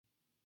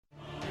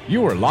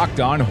You are Locked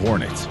On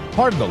Hornets,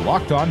 part of the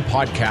Locked On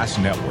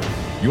Podcast Network.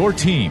 Your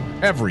team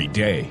every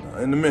day.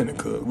 In a minute,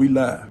 cuz we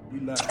live.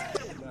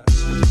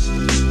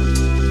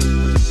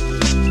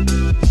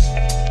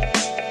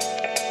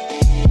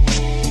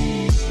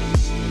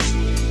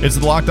 It's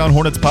the Locked On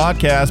Hornets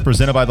podcast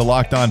presented by the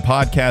Locked On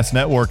Podcast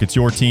Network. It's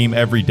your team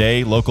every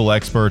day, local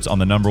experts on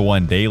the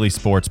 #1 daily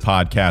sports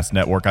podcast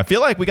network. I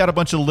feel like we got a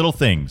bunch of little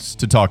things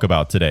to talk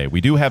about today.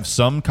 We do have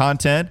some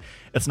content.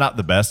 It's not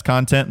the best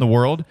content in the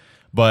world,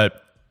 but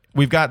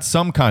we've got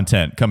some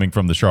content coming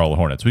from the Charlotte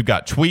Hornets. We've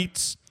got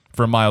tweets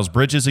from Miles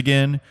Bridges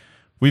again.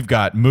 We've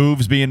got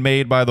moves being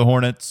made by the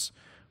Hornets.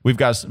 We've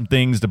got some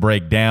things to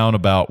break down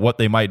about what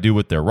they might do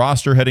with their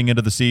roster heading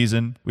into the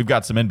season. We've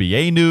got some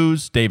NBA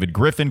news. David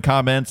Griffin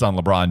comments on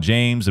LeBron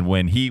James and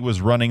when he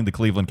was running the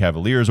Cleveland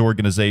Cavaliers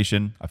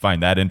organization. I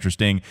find that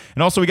interesting.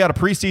 And also we got a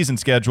preseason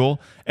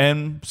schedule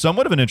and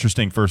somewhat of an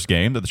interesting first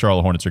game that the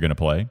Charlotte Hornets are going to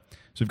play.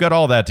 So we've got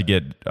all that to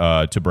get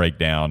to break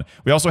down.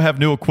 We also have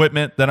new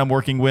equipment that I'm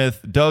working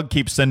with. Doug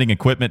keeps sending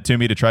equipment to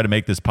me to try to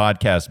make this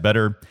podcast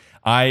better.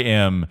 I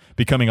am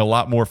becoming a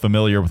lot more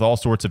familiar with all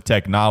sorts of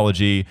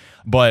technology,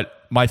 but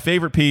my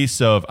favorite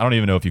piece of, I don't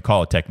even know if you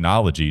call it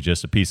technology,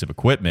 just a piece of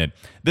equipment,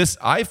 this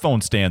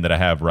iPhone stand that I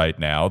have right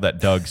now that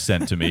Doug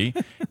sent to me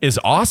is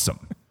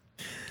awesome.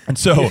 And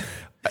so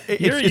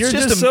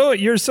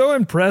you're so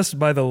impressed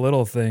by the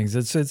little things.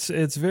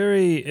 It's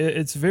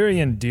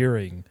very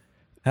endearing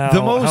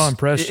how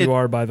impressed you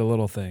are by the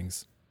little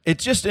things.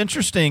 It's just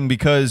interesting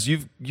because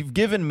you've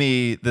given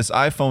me this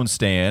iPhone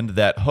stand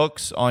that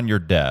hooks on your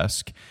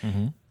desk,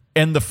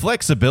 and the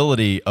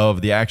flexibility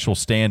of the actual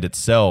stand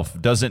itself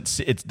doesn't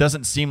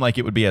seem like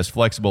it would be as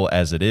flexible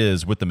as it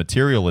is with the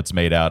material it's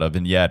made out of,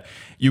 and yet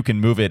you can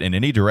move it in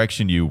any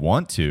direction you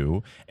want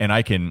to. And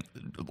I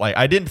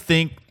didn't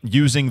think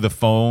using the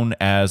phone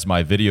as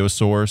my video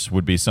source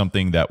would be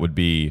something that would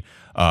be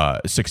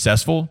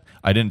successful.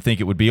 I didn't think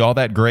it would be all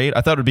that great.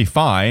 I thought it would be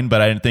fine, but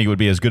I didn't think it would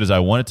be as good as I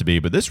want it to be.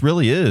 But this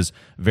really is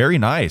very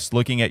nice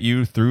looking at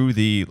you through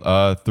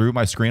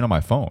my screen on my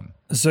phone.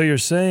 So you're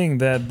saying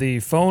that the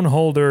phone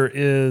holder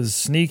is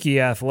sneaky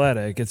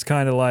athletic. It's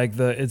kind of like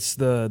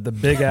the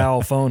Big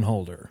Al phone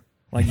holder.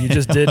 Like you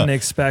just didn't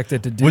expect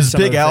it to do. Was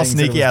Big Al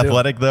sneaky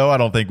athletic though? I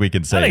don't think we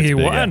can say. I think he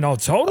was. No,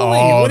 totally.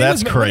 Oh,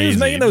 that's crazy. When he was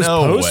making those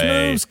post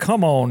way. moves.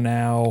 Come on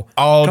now.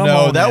 Oh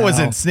no, that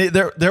wasn't.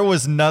 There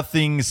was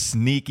nothing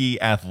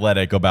sneaky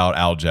athletic about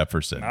Al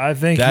Jefferson. I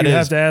think you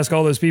have to ask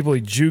all those people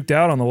he juked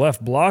out on the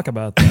left block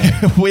about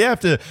that.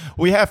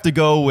 we have to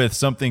go with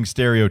something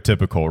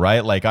stereotypical,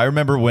 right? Like I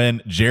remember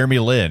when Jeremy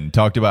Lin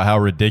talked about how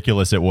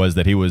ridiculous it was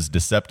that he was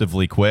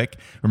deceptively quick.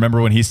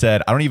 Remember when he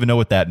said, "I don't even know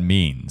what that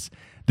means."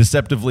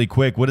 Deceptively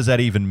quick, what does that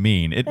even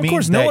mean? It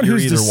means that you're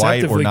either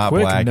white or not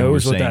black, and we're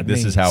saying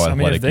this is how athletic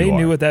you are. If they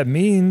knew what that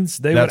means,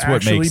 they would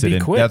actually be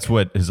quick. That's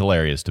what is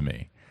hilarious to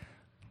me.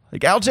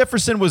 Like Al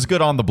Jefferson was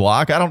good on the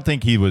block. I don't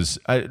think he was.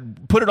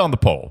 Put it on the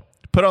poll.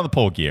 Put it on the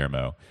poll,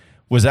 Guillermo.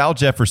 Was Al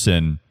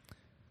Jefferson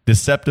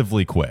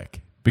deceptively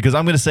quick? Because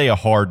I'm going to say a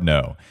hard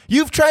no.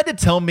 You've tried to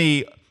tell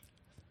me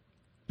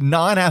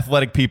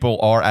non-athletic people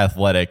are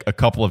athletic a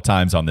couple of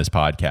times on this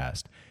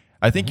podcast.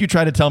 I think you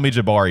tried to tell me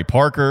Jabari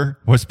Parker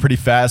was pretty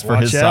fast for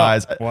his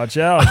size. Watch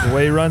out. The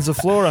way he runs the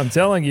floor, I'm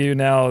telling you.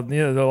 Now,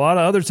 there are a lot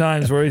of other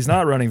times where he's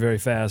not running very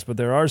fast, but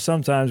there are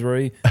some times where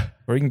he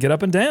can get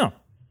up and down.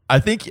 I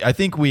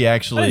think we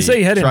actually I didn't say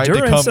he had tried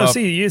endurance. to come up.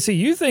 You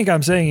think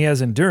I'm saying he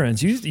has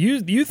endurance.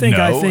 You think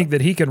I think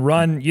that he can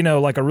run,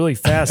 like a really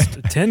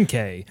fast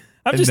 10K.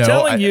 I'm just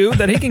telling you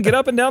that he can get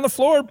up and down the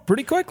floor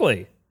pretty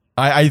quickly.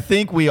 I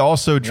think we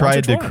also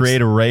tried to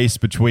create a race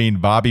between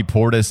Bobby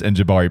Portis and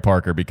Jabari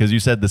Parker because you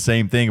said the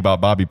same thing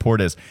about Bobby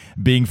Portis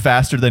being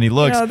faster than he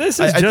looks. No, this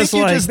is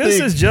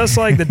just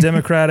like the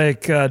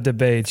Democratic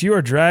debates. You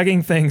are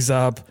dragging things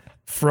up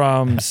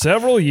from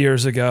several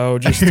years ago,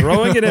 just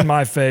throwing it in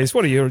my face.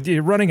 What are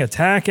you running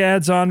attack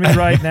ads on me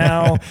right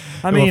now?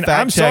 I mean,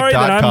 I'm sorry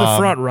that I'm the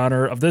front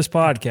runner of this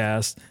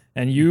podcast,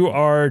 and you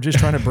are just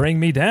trying to bring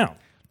me down.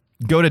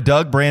 Go to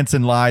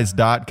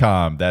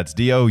DougBransonLies.com. That's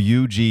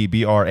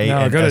DougBranson.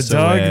 No, go to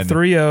Doug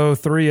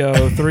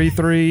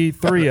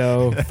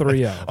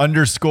 3030333030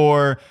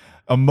 underscore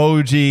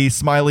emoji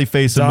smiley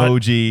face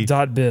emoji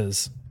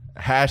 .biz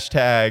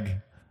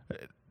hashtag.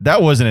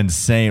 That wasn't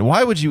insane.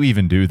 Why would you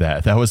even do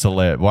that? That was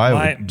hilarious.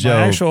 Why,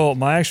 Joe?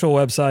 My actual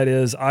website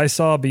is I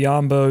saw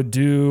Biombo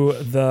do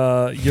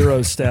the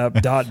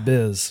Eurostep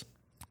 .biz.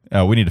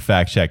 We need to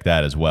fact check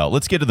that as well.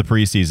 Let's get to the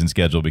preseason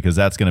schedule because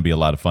that's going to be a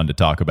lot of fun to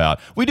talk about.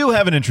 We do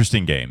have an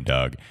interesting game,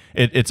 Doug.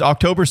 It's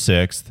October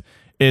 6th.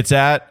 It's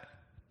at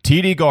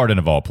TD Garden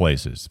of all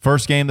places.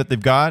 First game that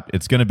they've got.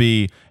 It's going to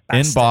be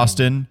in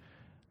Boston,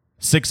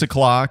 6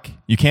 o'clock.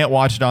 You can't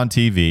watch it on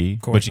TV,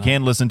 but you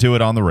can listen to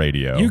it on the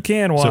radio. You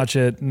can watch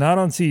it, not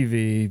on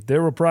TV.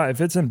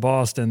 If it's in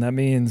Boston, that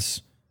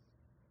means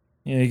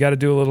you got to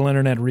do a little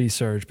internet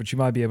research, but you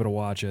might be able to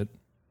watch it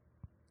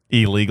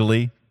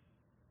illegally.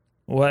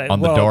 On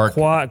the dark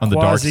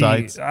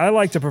sites.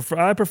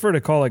 I prefer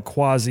to call it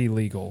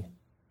quasi-legal.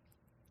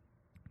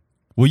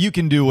 Well, you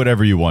can do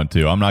whatever you want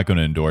to. I'm not going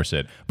to endorse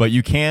it. But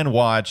you can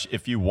watch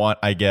if you want,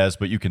 I guess,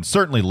 but you can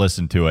certainly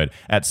listen to it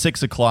at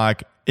 6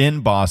 o'clock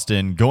in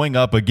Boston, going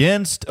up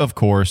against, of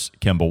course,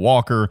 Kemba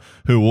Walker,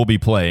 who will be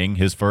playing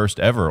his first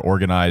ever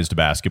organized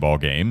basketball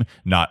game.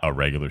 Not a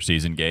regular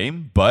season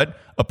game, but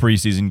a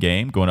preseason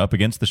game going up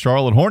against the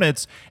Charlotte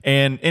Hornets.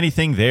 And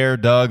anything there,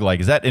 Doug, like,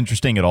 is that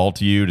interesting at all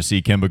to you to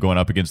see Kemba going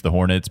up against the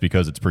Hornets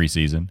because it's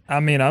preseason? I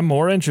mean, I'm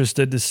more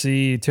interested to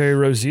see Terry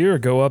Rozier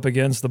go up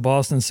against the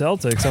Boston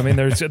Celtics. I mean,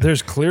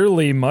 there's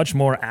clearly much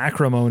more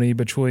acrimony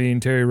between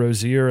Terry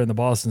Rozier and the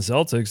Boston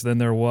Celtics than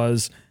there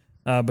was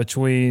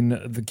between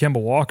the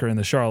Kemba Walker and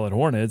the Charlotte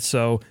Hornets.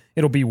 So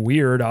it'll be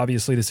weird,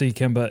 obviously, to see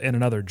Kemba in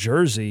another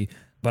jersey,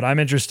 but I'm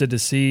interested to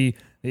see.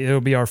 It'll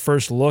be our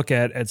first look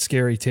at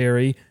Scary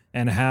Terry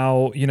and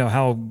how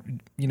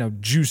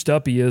juiced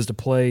up he is to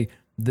play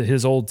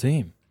his old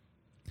team.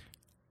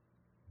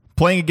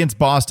 Playing against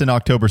Boston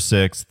October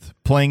 6th,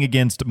 playing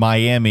against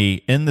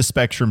Miami in the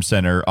Spectrum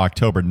Center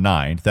October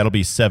 9th. That'll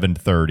be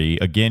 7:30.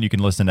 Again, you can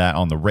listen to that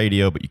on the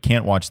radio, but you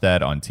can't watch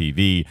that on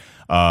TV.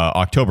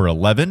 October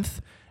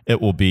 11th, it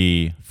will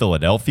be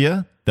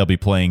Philadelphia. They'll be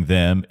playing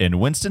them in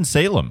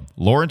Winston-Salem,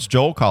 Lawrence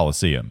Joel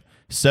Coliseum.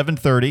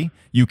 7:30.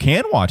 You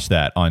can watch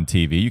that on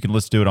TV. You can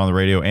listen to it on the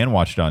radio and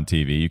watch it on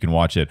TV. You can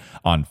watch it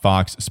on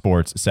Fox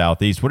Sports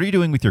Southeast. What are you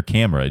doing with your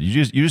camera?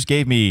 You just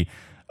gave me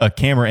a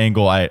camera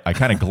angle. I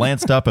kind of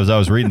glanced up as I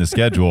was reading the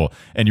schedule,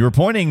 and you were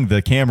pointing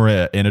the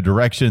camera in a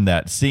direction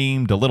that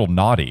seemed a little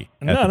naughty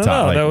at the time.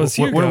 No, like, that was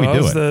Hugo. What are we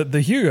doing? That was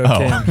the Hugo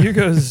cam.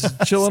 Hugo's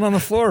chilling on the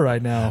floor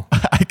right now.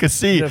 I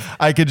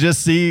could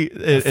just see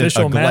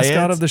official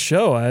mascot of the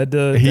show. I had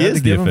to. He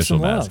is the give official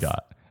him some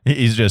mascot.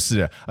 He's just.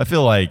 I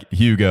feel like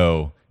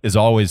Hugo is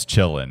always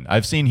chilling.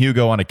 I've seen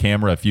Hugo on a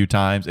camera a few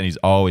times, and he's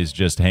always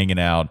just hanging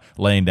out,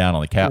 laying down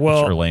on the couch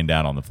or laying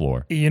down on the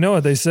floor. You know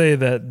what they say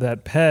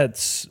that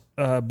pets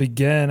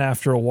begin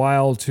after a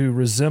while to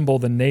resemble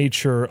the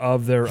nature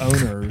of their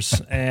owners,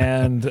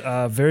 and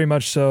very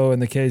much so in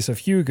the case of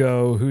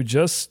Hugo, who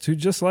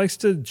just likes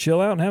to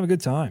chill out and have a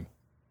good time.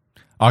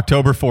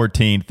 October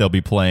 14th, they'll be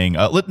playing.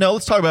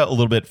 Let's talk about a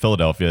little bit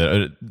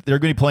Philadelphia. They're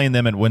going to be playing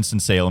them at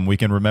Winston-Salem. We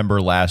can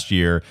remember last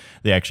year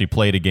they actually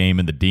played a game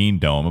in the Dean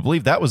Dome. I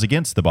believe that was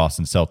against the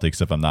Boston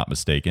Celtics, if I'm not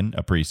mistaken,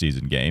 a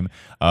preseason game.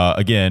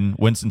 Again,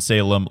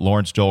 Winston-Salem,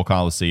 Lawrence Joel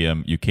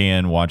Coliseum. You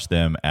can watch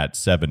them at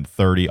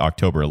 7:30,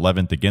 October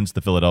 11th, against the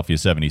Philadelphia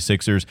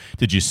 76ers.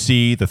 Did you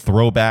see the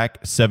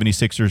throwback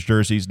 76ers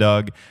jerseys,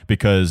 Doug?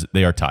 Because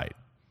they are tight.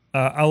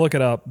 I'll look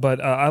it up,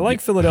 but I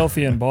like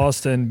Philadelphia and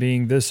Boston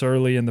being this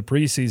early in the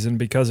preseason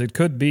because it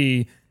could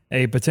be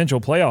a potential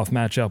playoff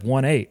matchup,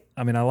 1-8.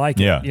 I mean, I like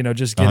it.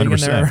 Just getting 100%. In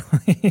there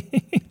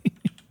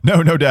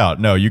early. No doubt.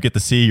 No, you get to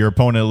see your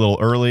opponent a little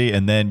early,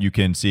 and then you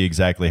can see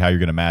exactly how you're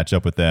going to match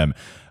up with them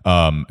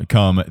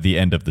come the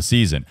end of the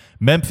season.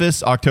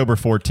 Memphis, October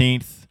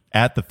 14th.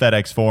 At the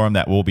FedEx Forum.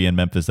 That will be in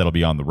Memphis. That'll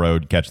be on the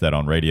road. Catch that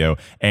on radio.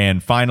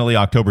 And finally,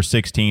 October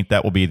 16th,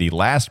 that will be the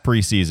last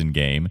preseason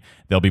game.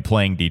 They'll be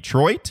playing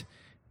Detroit.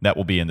 That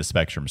will be in the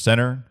Spectrum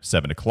Center,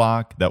 7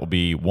 o'clock. That will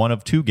be one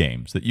of two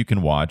games that you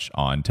can watch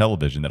on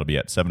television. That'll be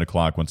at 7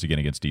 o'clock, once again,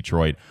 against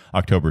Detroit,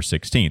 October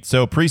 16th.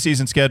 So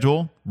preseason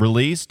schedule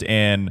released,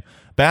 and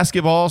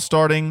basketball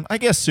starting, I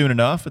guess, soon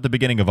enough at the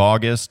beginning of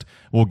August.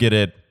 We'll get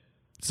it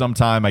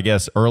sometime, I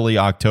guess, early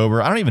October.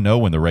 I don't even know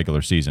when the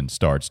regular season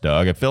starts,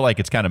 Doug. I feel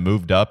like it's kind of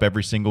moved up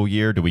every single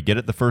year. Do we get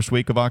it the first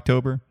week of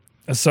October?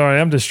 Sorry,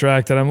 I'm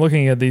distracted. I'm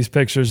looking at these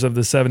pictures of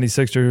the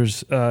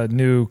 76ers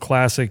new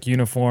classic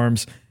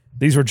uniforms.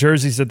 These were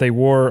jerseys that they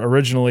wore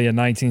originally in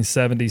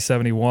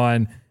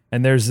 1970-71,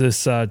 and there's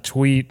this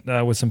tweet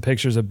with some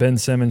pictures of Ben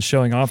Simmons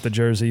showing off the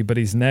jersey, but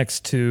he's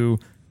next to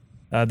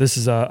this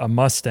is a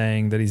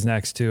Mustang that he's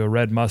next to, a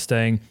red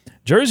Mustang.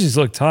 Jerseys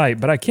look tight,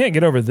 but I can't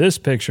get over this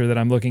picture that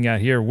I'm looking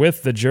at here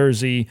with the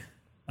jersey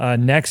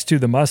next to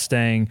the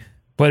Mustang.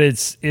 But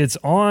it's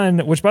on,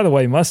 which, by the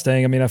way,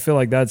 Mustang, I mean, I feel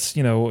like that's,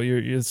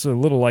 it's a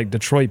little like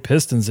Detroit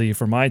Pistons-y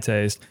for my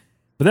taste.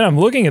 But then I'm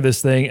looking at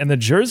this thing, and the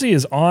jersey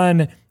is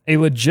on a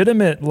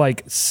legitimate,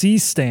 like,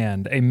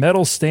 C-stand, a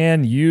metal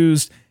stand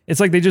used. It's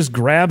like they just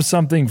grabbed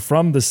something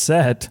from the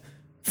set,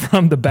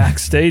 from the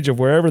backstage of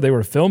wherever they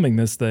were filming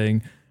this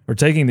thing or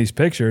taking these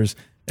pictures,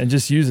 and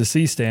just use a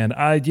C-stand.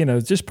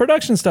 Just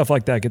production stuff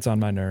like that gets on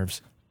my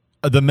nerves.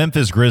 The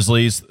Memphis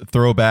Grizzlies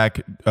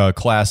throwback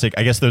classic,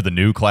 I guess they're the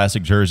new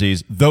classic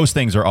jerseys. Those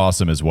things are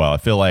awesome as well. I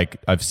feel like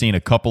I've seen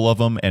a couple of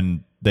them,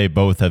 and they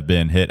both have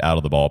been hit out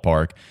of the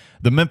ballpark.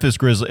 The Memphis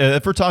Grizzlies,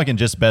 if we're talking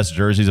just best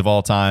jerseys of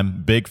all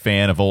time, big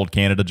fan of old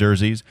Canada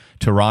jerseys,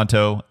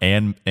 Toronto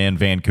and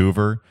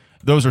Vancouver.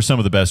 Those are some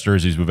of the best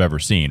jerseys we've ever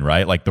seen,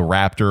 right? Like the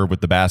Raptor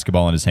with the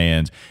basketball in his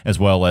hands, as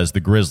well as the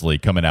Grizzly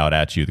coming out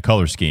at you. The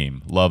color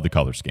scheme. Love the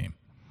color scheme.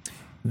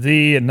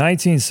 The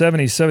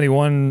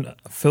 1970-71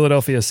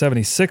 Philadelphia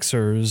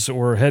 76ers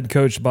were head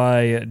coached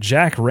by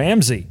Jack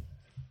Ramsey,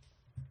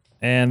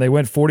 and they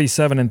went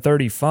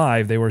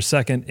 47-35. They were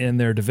second in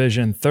their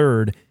division,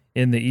 third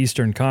in the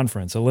Eastern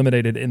Conference,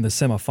 eliminated in the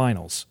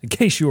semifinals, in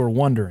case you were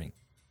wondering.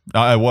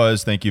 I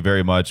was. Thank you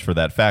very much for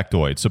that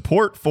factoid.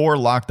 Support for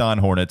Locked On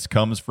Hornets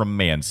comes from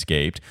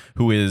Manscaped,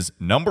 who is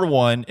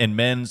 #1 in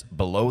men's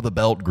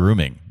below-the-belt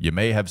grooming. You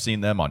may have seen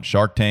them on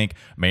Shark Tank.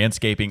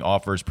 Manscaping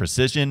offers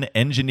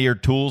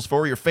precision-engineered tools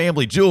for your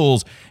family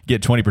jewels.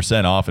 Get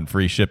 20% off and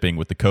free shipping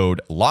with the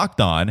code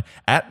LOCKEDON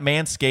at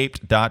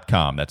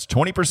manscaped.com. That's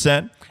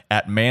 20%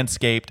 at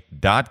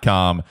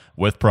manscaped.com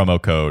with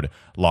promo code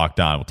Locked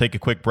On. We'll take a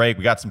quick break.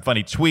 We got some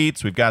funny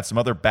tweets. We've got some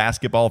other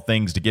basketball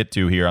things to get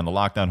to here on the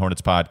Locked On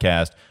Hornets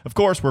podcast. Of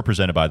course, we're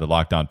presented by the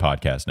Locked On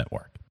Podcast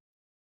Network.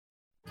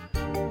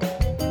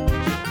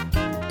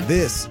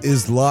 This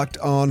is Locked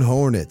On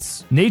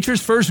Hornets.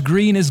 Nature's first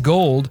green is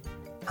gold,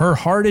 her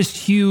hardest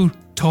hue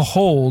to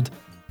hold,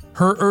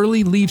 her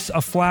early leafs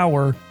a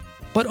flower,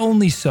 but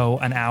only so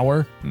an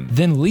hour.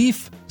 Then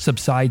leaf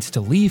subsides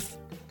to leaf,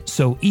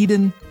 so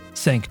Eden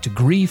sank to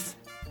grief,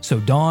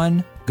 so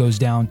dawn goes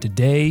down to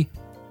day.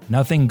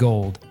 Nothing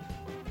gold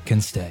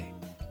can stay.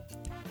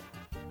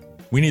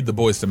 We need the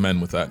boys to men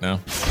with that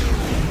now.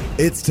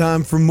 It's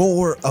time for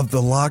more of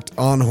the Locked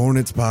On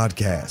Hornets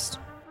podcast.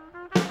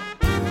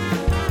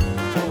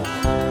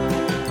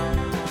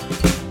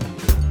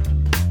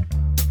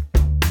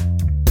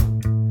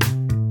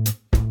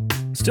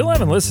 Still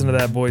haven't listened to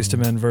that Boys to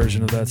Men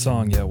version of that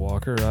song yet,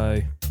 Walker.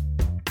 I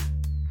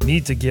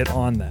need to get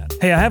on that.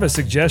 Hey, I have a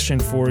suggestion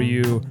for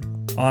you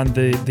on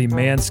the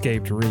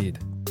Manscaped read.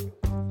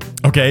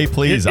 Okay,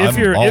 please. If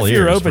you're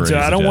open to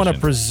it, I don't want to suggestion.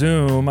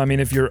 presume. I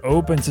mean, if you're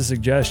open to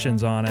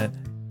suggestions on it,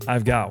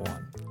 I've got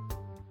one.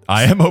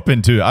 I'm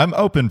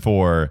open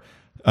for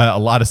a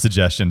lot of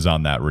suggestions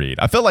on that read.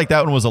 I felt like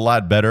that one was a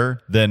lot better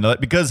than,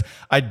 because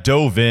I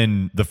dove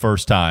in the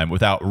first time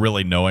without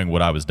really knowing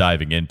what I was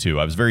diving into.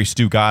 I was very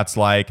Stu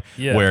Gatz-like,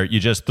 where you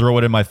just throw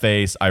it in my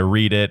face, I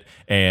read it,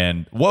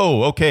 and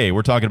whoa, okay,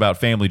 we're talking about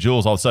family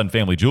jewels. All of a sudden,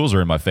 family jewels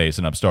are in my face,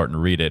 and I'm starting to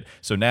read it.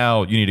 So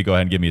now you need to go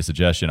ahead and give me a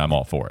suggestion. I'm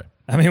all for it.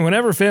 I mean,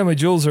 whenever family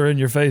jewels are in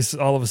your face,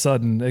 all of a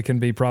sudden it can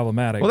be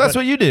problematic. Well, that's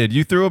what you did.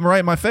 You threw them right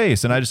in my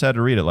face, and I just had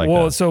to read it like that.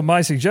 Well, so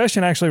my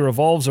suggestion actually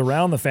revolves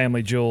around the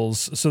family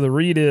jewels. So the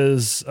read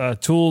is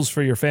tools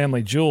for your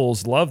family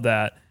jewels. Love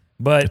that.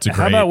 But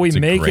how about we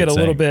make it a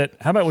little bit?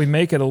 How about we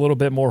make it a little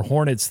bit more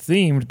Hornets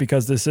themed,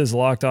 because this is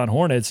Locked On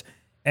Hornets,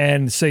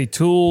 and say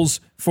tools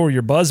for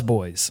your Buzz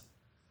Boys.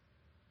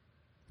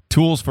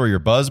 Tools for your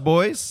Buzz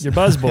Boys? Your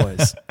Buzz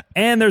Boys.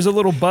 And there's a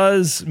little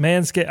Buzz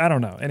Manscaped. I don't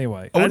know.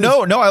 Anyway.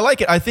 No, I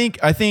like it. I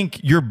think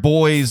your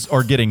boys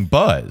are getting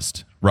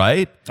buzzed,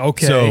 right?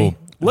 Okay. So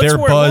they're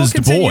buzzed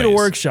we'll continue boys. to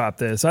workshop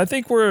this. I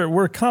think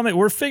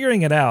we're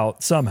figuring it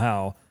out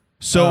somehow.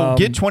 So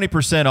get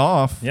 20%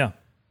 off. Yeah.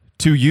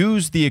 To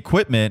use the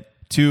equipment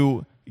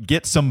to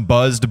get some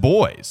buzzed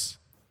boys.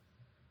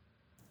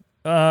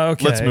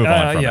 Okay. Let's move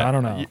on from it. Yeah, I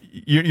don't know.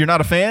 You're not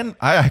a fan?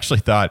 I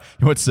actually thought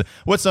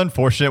what's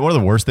unfortunate. One of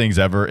the worst things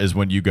ever is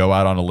when you go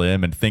out on a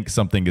limb and think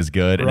something is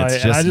good, and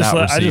it's just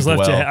not received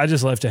well. I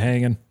just left you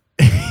hanging.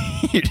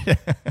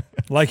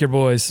 Like your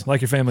boys,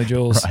 like your family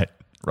jewels.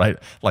 Right,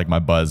 like my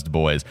buzzed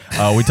boys.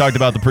 We talked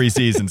about the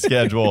preseason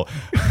schedule.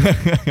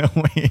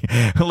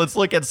 Let's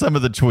look at some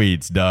of the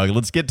tweets, Doug.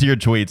 Let's get to your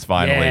tweets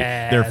finally.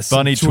 Yeah, they're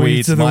funny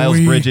tweets.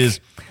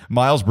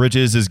 Miles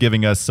Bridges is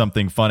giving us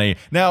something funny.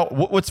 Now,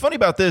 what's funny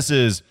about this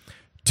is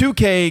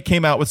 2K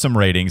came out with some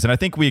ratings, and I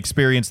think we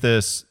experienced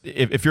this.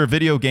 If you're a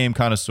video game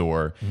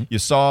connoisseur, you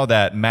saw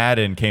that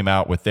Madden came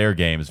out with their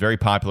game. It's very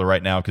popular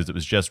right now because it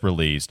was just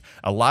released.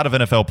 A lot of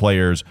NFL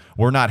players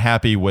were not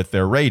happy with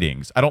their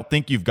ratings. I don't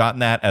think you've gotten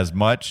that as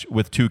much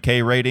with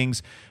 2K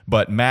ratings,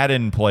 but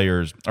Madden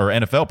players or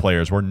NFL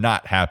players were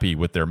not happy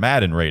with their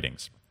Madden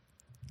ratings.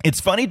 It's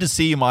funny to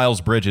see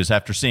Miles Bridges,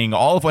 after seeing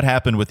all of what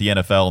happened with the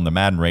NFL and the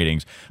Madden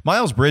ratings.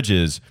 Miles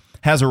Bridges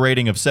has a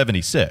rating of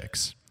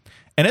 76.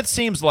 And it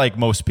seems like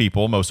most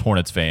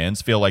Hornets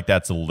fans feel like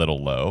that's a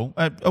little low.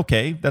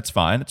 Okay, that's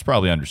fine. It's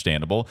probably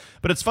understandable.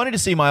 But it's funny to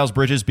see Miles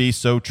Bridges be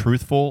so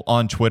truthful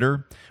on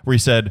Twitter, where he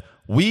said,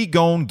 "We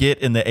gon' get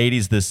in the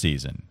 80s this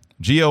season.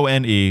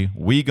 Gone,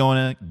 we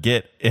gonna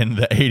get in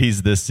the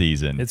 80s this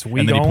season." It's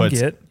we gon'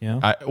 get.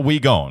 Yeah. We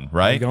gon',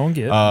 right? We gon'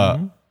 get.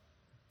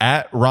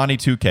 At Ronnie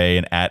 2K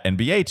and at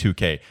NBA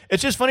 2K.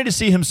 It's just funny to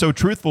see him so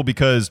truthful,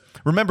 because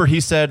remember, he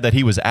said that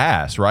he was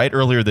ass, right?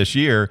 Earlier this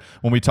year,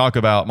 when we talk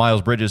about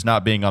Miles Bridges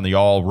not being on the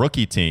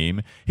all-rookie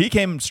team, he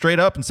came straight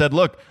up and said,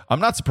 look,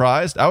 I'm not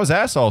surprised. I was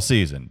ass all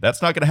season.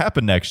 That's not going to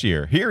happen next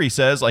year. Here he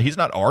says, like, he's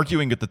not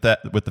arguing with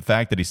the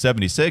fact that he's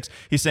 76.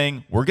 He's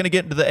saying, we're going to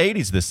get into the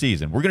 80s this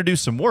season. We're going to do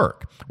some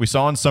work. We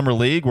saw in Summer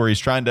League where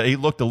he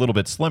looked a little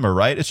bit slimmer,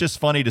 right? It's just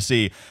funny to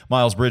see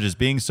Miles Bridges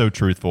being so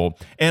truthful.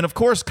 And, of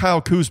course,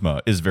 Kyle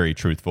Kuzma is very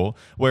truthful,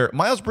 where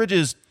Miles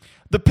Bridges,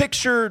 the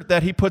picture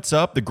that he puts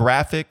up, the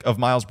graphic of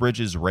Miles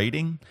Bridges'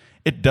 rating,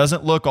 it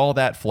doesn't look all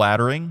that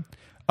flattering.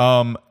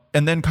 And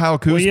then Kyle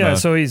Kuzma.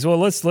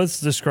 Let's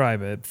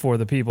describe it for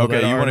the people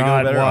that are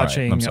not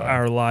watching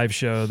our live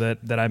show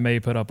that I may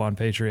put up on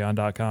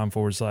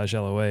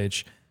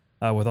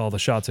patreon.com/LOH with all the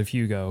shots of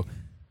Hugo.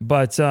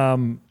 But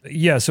so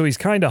he's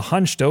kind of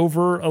hunched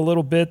over a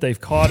little bit.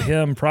 They've caught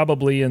him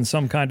probably in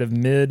some kind of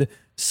mid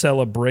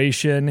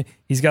celebration.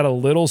 He's got a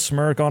little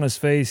smirk on his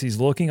face. He's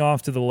looking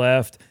off to the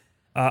left.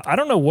 I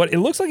don't know what, it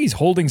looks like he's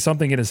holding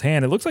something in his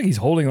hand. It looks like he's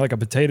holding like a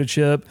potato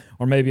chip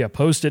or maybe a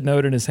Post-it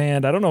note in his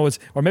hand. I don't know.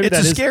 Or maybe it's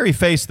a scary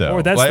face though.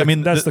 Or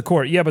that's the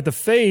court. Yeah, but the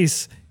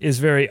face is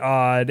very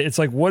odd. It's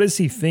like, what is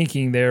he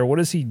thinking there? What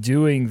is he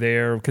doing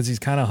there? Because he's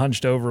kind of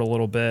hunched over a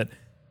little bit.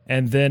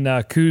 And then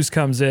Kuz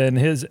comes in.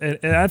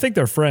 And I think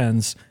they're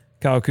friends,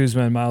 Kyle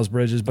Kuzma and Miles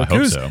Bridges. But I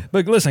hope so.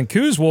 But listen,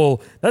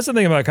 that's the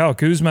thing about Kyle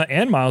Kuzma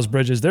and Miles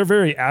Bridges. They're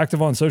very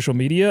active on social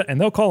media, and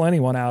they'll call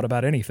anyone out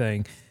about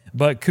anything.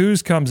 But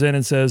Kuz comes in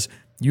and says,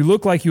 "You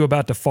look like you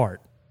about to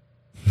fart."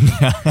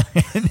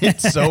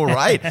 It's so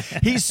right.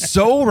 He's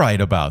so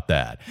right about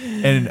that.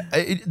 And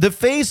the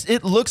face,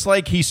 it looks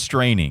like he's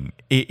straining.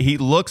 He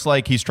looks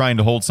like he's trying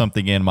to hold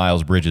something in,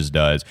 Miles Bridges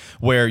does,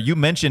 where you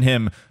mention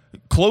him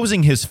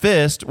closing his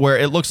fist, where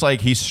it looks like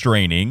he's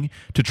straining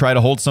to try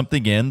to hold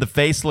something in. The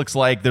face looks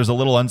like there's a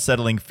little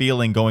unsettling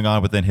feeling going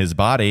on within his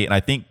body, and I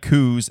think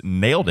Kuz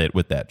nailed it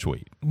with that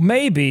tweet.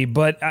 Maybe,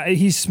 but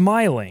he's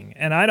smiling,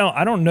 and I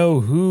don't know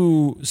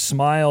who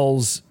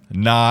smiles.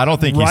 Nah, I don't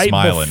think he's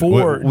smiling.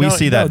 We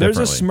see that there's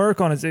differently. a smirk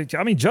on his.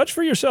 I mean, judge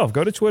for yourself.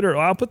 Go to Twitter.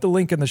 I'll put the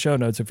link in the show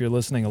notes if you're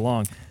listening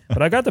along.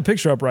 But I got the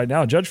picture up right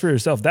now. Judge for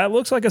yourself. That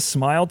looks like a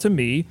smile to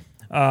me,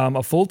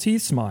 a full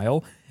teeth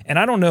smile. And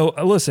I don't know,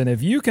 listen,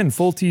 if you can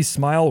full teeth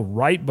smile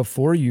right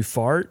before you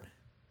fart,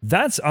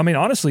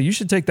 honestly, you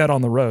should take that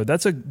on the road.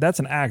 That's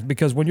an act,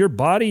 because when your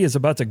body is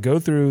about to go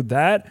through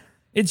that,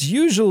 it's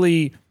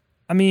usually,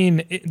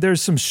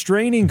 there's some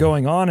straining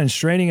going on, and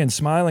straining and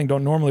smiling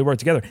don't normally work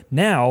together.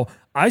 Now,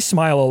 I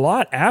smile a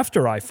lot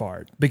after I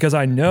fart because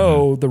I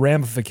know the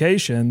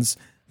ramifications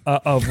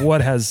of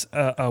what has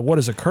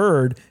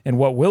occurred and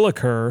what will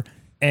occur,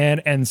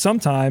 and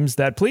sometimes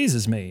that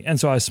pleases me, and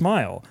so I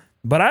smile.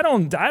 But I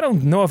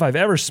don't know if I've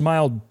ever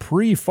smiled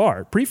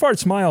pre-fart. Pre-fart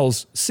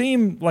smiles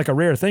seem like a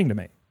rare thing to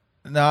me.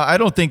 No, I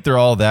don't think they're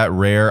all that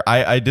rare.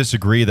 I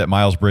disagree that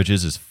Miles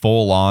Bridges is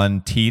full-on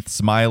teeth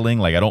smiling.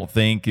 Like, I don't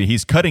think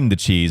he's cutting the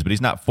cheese, but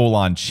he's not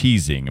full-on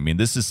cheesing. I mean,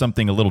 this is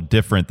something a little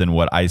different than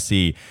what I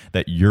see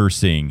that you're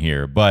seeing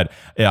here. But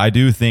I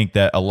do think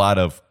that a lot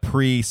of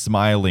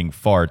pre-smiling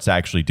farts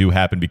actually do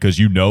happen because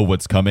you know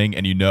what's coming,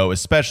 and you know,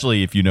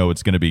 especially if you know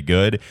it's going to be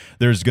good,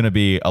 there's going to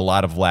be a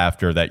lot of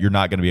laughter that you're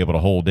not going to be able to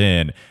hold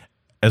in,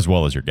 as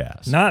well as your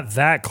gas. Not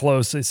that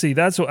close. See,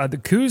 that's what the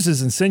Kuz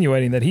is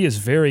insinuating, that he is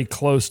very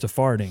close to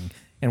farting.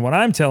 And what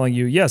I'm telling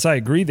you, yes, I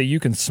agree that you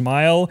can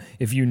smile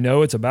if you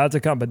know it's about to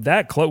come, but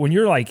that close, when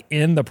you're like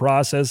in the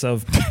process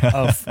of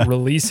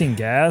releasing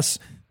gas,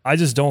 I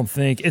just don't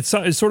think it's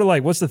sort of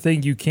like, what's the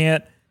thing? You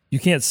can't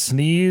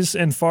sneeze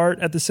and fart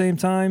at the same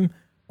time,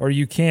 or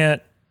you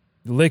can't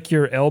lick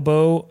your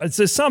elbow. It's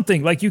just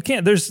something like you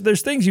can't.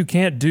 There's things you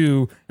can't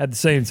do at the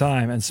same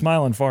time, and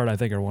smile and fart, I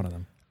think, are one of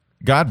them.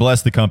 God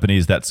bless the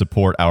companies that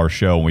support our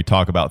show when we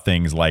talk about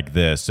things like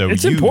this. So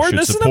it's important.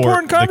 This is an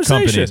important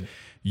conversation.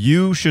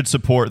 You should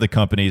support the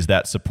companies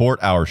that support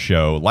our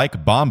show,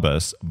 like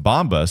Bombas.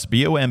 Bombas,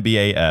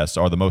 B-O-M-B-A-S,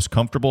 are the most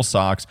comfortable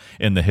socks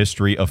in the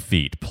history of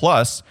feet.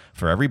 Plus,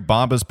 for every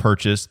Bombas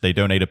purchase, they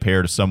donate a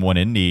pair to someone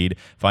in need.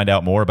 Find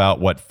out more about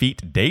what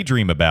feet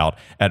daydream about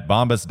at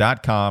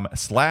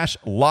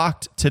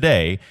bombas.com/locked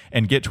today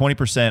and get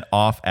 20%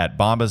 off at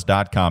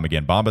bombas.com.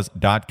 Again,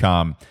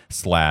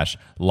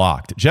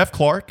 bombas.com/locked. Jeff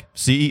Clark,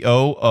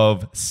 CEO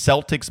of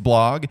Celtics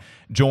Blog,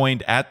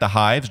 joined at the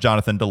Hive's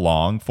Jonathan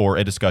DeLong for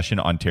a discussion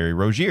on Terry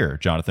Rozier.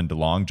 Jonathan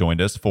DeLong joined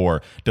us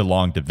for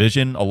DeLong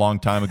Division a long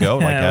time ago.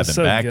 Like to have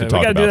him back to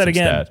talk about some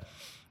stats.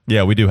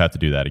 Yeah, we do have to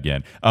do that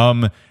again.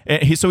 So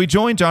he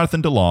joined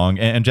Jonathan DeLong,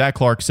 and Jack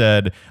Clark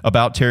said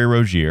about Terry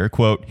Rozier,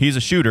 quote, "He's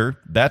a shooter.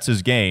 That's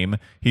his game.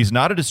 He's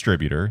not a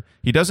distributor.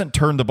 He doesn't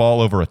turn the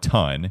ball over a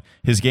ton.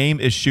 His game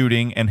is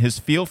shooting, and his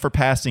feel for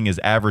passing is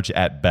average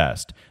at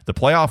best. The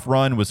playoff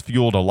run was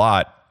fueled a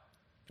lot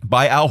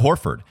by Al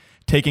Horford,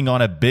 taking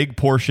on a big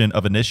portion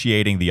of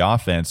initiating the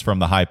offense from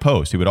the high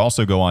post." He would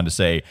also go on to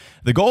say,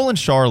 "The goal in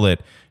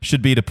Charlotte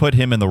should be to put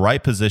him in the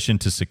right position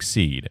to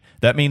succeed.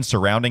 That means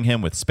surrounding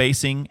him with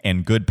spacing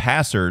and good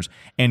passers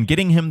and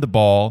getting him the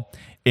ball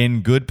in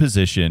good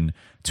position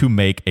to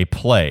make a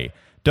play."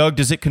 Doug,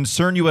 does it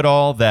concern you at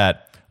all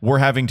that we're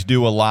having to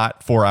do a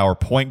lot for our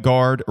point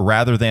guard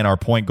rather than our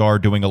point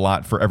guard doing a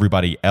lot for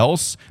everybody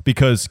else?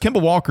 Because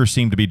Kemba Walker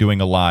seemed to be doing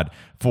a lot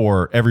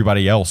for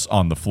everybody else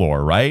on the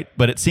floor, right?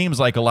 But it seems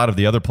like a lot of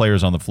the other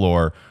players on the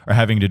floor are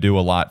having to do a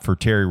lot for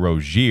Terry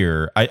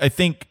Rozier. I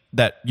think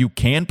that you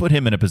can put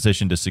him in a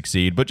position to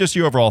succeed, but just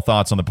your overall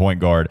thoughts on the point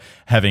guard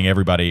having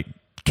everybody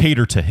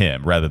cater to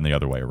him rather than the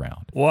other way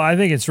around. Well, I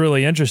think it's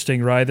really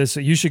interesting, right?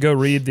 You should go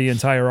read the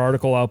entire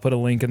article. I'll put a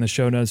link in the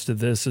show notes to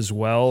this as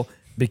well,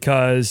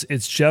 because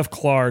it's Jeff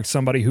Clark,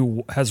 somebody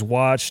who has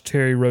watched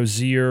Terry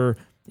Rozier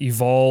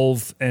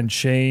evolve and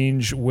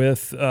change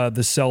with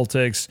the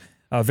Celtics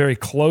very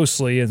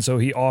closely, and so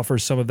he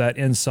offers some of that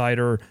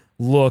insider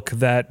look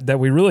that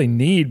we really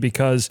need,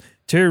 because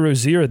Terry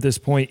Rozier at this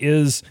point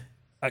is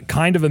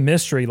kind of a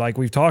mystery, like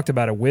we've talked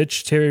about it.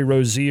 Which Terry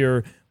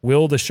Rozier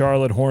will the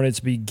Charlotte Hornets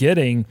be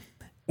getting?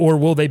 Or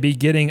will they be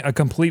getting a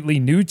completely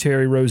new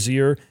Terry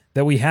Rozier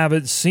that we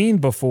haven't seen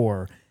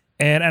before?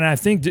 And I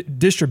think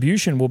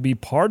distribution will be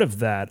part of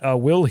that.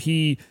 Will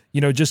he,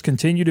 just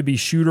continue to be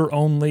shooter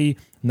only,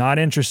 not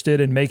interested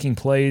in making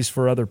plays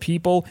for other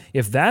people?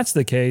 If that's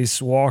the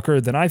case, Walker,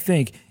 then I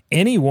think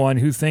anyone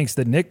who thinks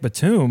that Nick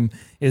Batum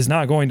is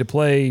not going to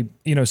play,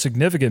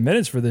 significant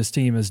minutes for this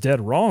team is dead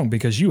wrong,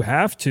 because you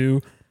have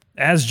to,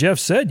 as Jeff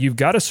said, you've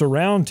got to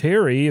surround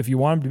Terry, if you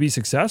want him to be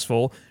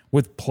successful,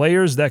 with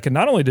players that can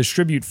not only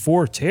distribute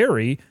for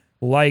Terry,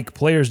 like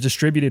players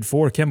distributed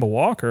for Kemba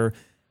Walker,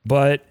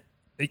 but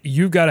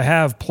you've got to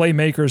have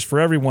playmakers for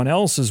everyone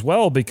else as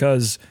well,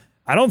 because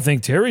I don't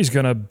think Terry's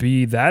going to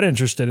be that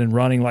interested in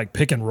running like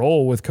pick and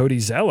roll with Cody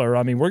Zeller.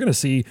 I mean, we're going to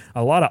see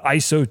a lot of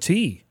ISO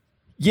T.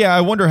 Yeah, I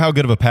wonder how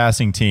good of a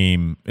passing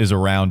team is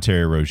around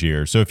Terry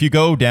Rozier. So if you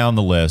go down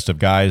the list of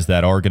guys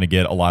that are going to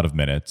get a lot of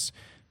minutes,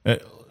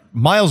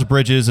 Miles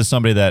Bridges is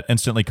somebody that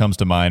instantly comes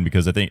to mind,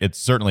 because I think it's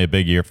certainly a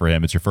big year for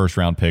him. It's your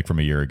first-round pick from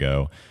a year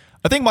ago.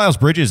 I think Miles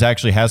Bridges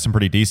actually has some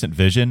pretty decent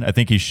vision. I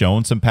think he's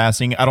shown some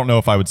passing. I don't know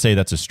if I would say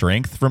that's a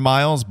strength for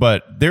Miles,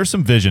 but there's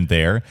some vision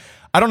there.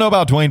 I don't know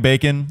about Dwayne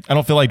Bacon. I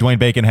don't feel like Dwayne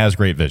Bacon has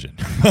great vision.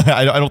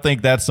 I don't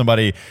think that's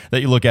somebody that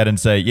you look at and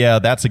say, yeah,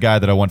 that's a guy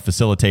that I want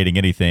facilitating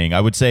anything.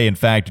 I would say, in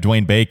fact,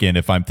 Dwayne Bacon,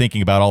 if I'm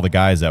thinking about all the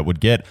guys that would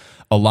get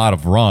a lot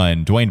of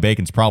run, Dwayne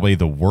Bacon's probably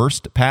the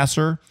worst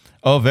passer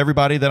of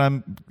everybody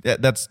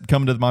that's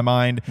come to my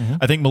mind. Mm-hmm.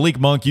 I think Malik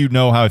Monk, you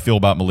know how I feel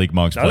about Malik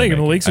Monk's playmaking. I think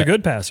Malik's a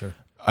good passer.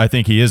 I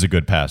think he is a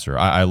good passer.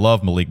 I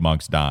love Malik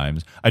Monk's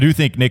dimes. I do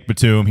think Nick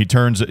Batum, he's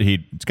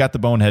got the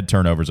bonehead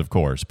turnovers, of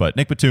course, but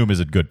Nick Batum is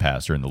a good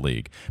passer in the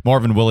league.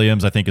 Marvin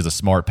Williams, I think, is a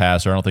smart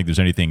passer. I don't think there's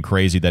anything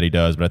crazy that he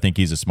does, but I think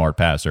he's a smart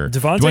passer.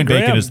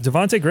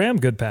 Devontae Graham,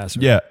 good passer.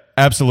 Yeah,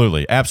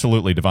 absolutely.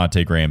 Absolutely,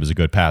 Devontae Graham is a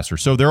good passer.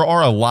 So there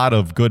are a lot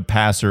of good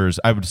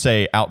passers, I would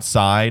say,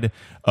 outside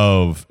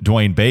of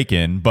Dwayne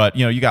Bacon, but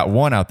you got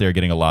one out there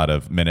getting a lot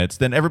of minutes,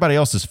 then everybody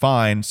else is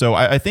fine. So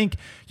I think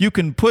you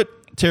can put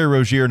Terry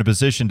Rozier in a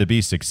position to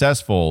be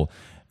successful.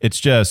 It's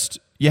just,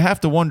 you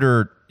have to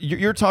wonder,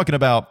 you're talking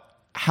about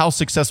how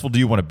successful do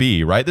you want to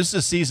be, right? This is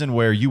a season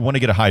where you want to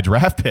get a high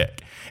draft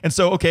pick. And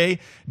so, okay,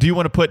 do you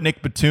want to put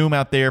Nick Batum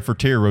out there for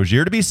Terry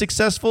Rozier to be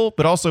successful,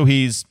 but also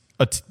he's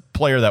a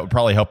player that would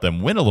probably help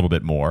them win a little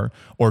bit more?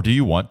 Or do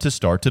you want to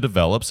start to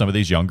develop some of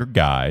these younger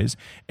guys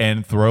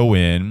and throw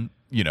in,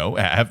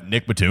 have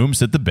Nick Batum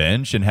sit the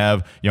bench and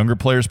have younger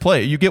players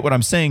play? You get what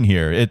I'm saying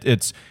here.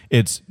 It's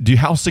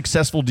how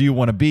successful do you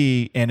want to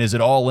be, and is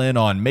it all in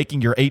on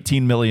making your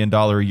 $18 million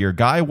a year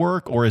guy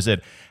work, or is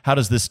it how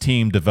does this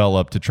team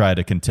develop to try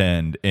to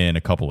contend in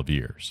a couple of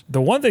years? The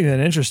one thing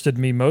that interested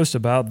me most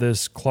about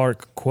this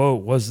Clark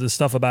quote was the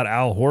stuff about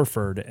Al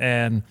Horford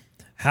and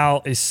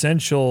how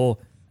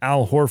essential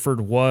Al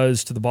Horford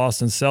was to the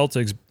Boston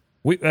Celtics.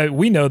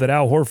 We know that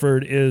Al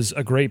Horford is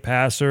a great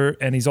passer,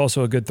 and he's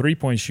also a good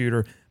three-point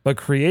shooter, but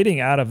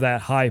creating out of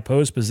that high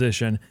post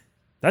position,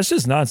 that's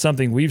just not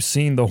something we've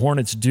seen the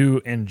Hornets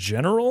do in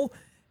general,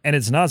 and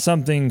it's not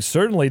something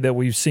certainly that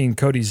we've seen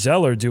Cody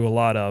Zeller do a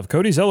lot of.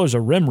 Cody Zeller's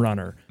a rim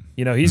runner.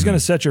 He's going to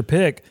set your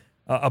pick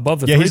above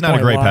the three-point line. Yeah, he's not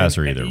a great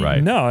passer either,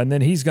 right? No, and then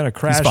he's going to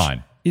crash. He's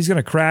fine. He's going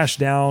to crash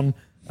down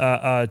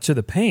to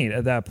the paint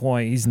at that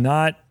point. He's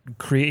not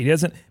create. He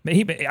doesn't.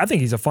 I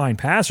think he's a fine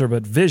passer,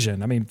 but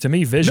vision. I mean, to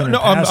me, vision. No,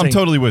 and passing, I'm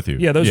totally with you.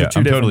 Yeah, those are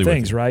two different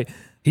things, right?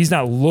 He's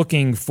not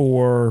looking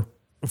for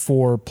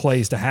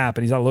plays to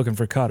happen. He's not looking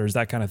for cutters,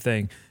 that kind of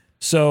thing.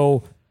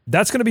 So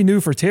that's going to be new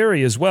for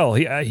Terry as well.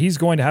 He's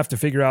going to have to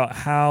figure out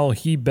how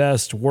he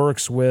best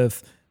works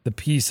with the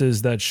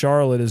pieces that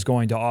Charlotte is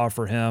going to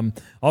offer him.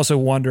 Also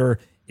wonder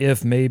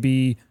if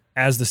maybe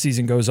as the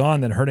season goes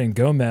on, then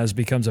Hernangomez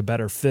becomes a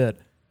better fit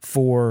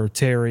for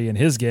Terry in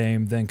his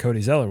game than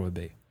Cody Zeller would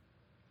be.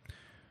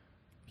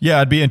 Yeah,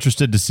 I'd be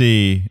interested to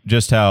see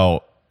just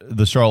how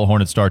the Charlotte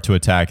Hornets start to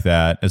attack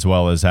that, as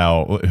well as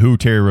who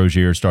Terry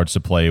Rozier starts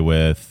to play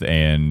with.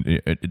 And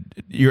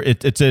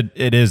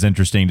it is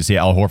interesting to see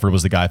Al Horford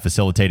was the guy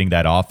facilitating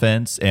that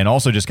offense. And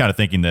also just kind of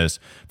thinking this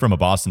from a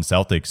Boston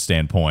Celtics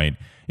standpoint,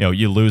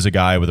 you lose a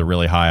guy with a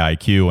really high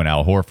IQ in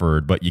Al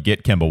Horford, but you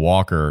get Kemba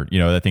Walker.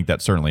 I think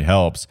that certainly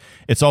helps.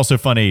 It's also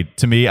funny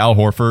to me, Al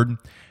Horford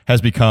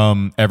has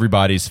become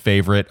everybody's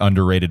favorite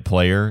underrated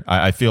player.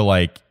 I feel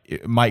like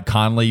Mike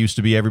Conley used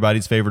to be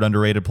everybody's favorite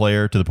underrated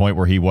player to the point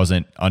where he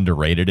wasn't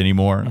underrated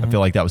anymore. Mm-hmm. I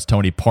feel like that was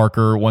Tony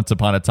Parker once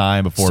upon a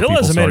time before still people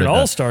hasn't started made an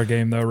All-Star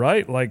game though,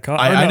 right? Like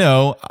I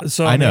know.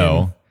 So I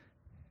know.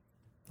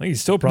 I think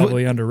he's still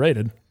probably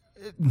underrated.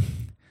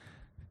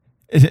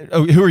 Who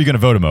are you going to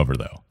vote him over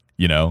though?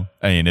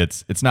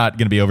 It's not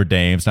going to be over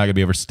Dame. It's not going to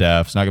be over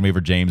Steph. It's not going to be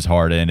over James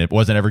Harden. It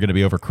wasn't ever going to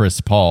be over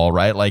Chris Paul,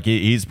 right? Like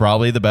he's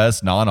probably the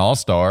best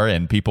non-All-Star,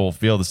 and people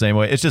feel the same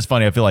way. It's just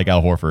funny. I feel like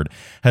Al Horford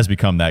has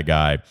become that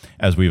guy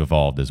as we've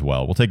evolved as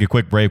well. We'll take a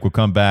quick break. We'll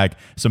come back.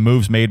 Some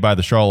moves made by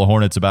the Charlotte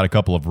Hornets about a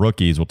couple of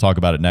rookies. We'll talk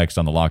about it next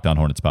on the Locked On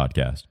Hornets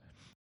podcast.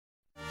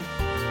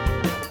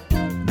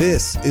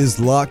 This is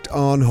Locked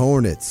On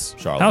Hornets.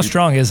 How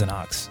strong is an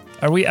ox?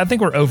 I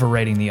think we're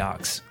overrating the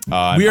ox.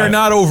 We are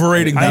not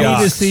overrating the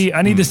ox.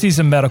 I need to see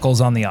some medicals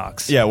on the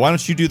ox. Yeah, why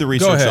don't you do the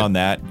research ahead. on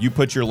that? You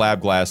put your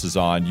lab glasses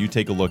on. You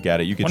take a look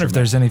at it. You I wonder if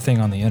there's anything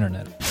on the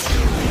internet.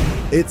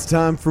 It's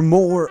time for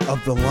more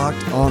of the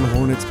Locked On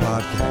Hornets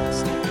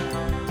podcast.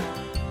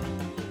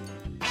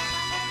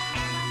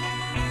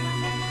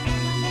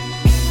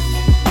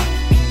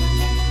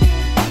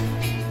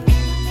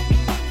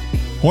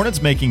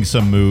 Hornets making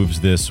some moves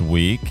this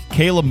week.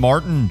 Caleb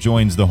Martin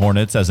joins the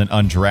Hornets as an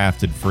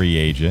undrafted free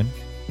agent.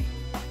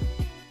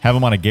 Have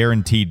him on a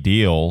guaranteed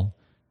deal,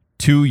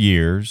 2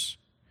 years.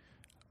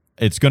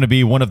 It's going to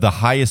be one of the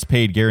highest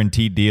paid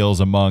guaranteed deals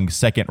among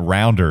second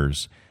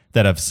rounders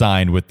that have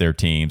signed with their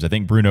teams. I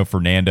think Bruno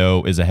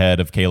Fernando is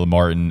ahead of Caleb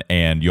Martin,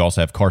 and you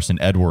also have Carson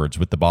Edwards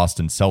with the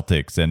Boston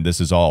Celtics, and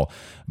this is all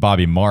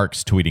Bobby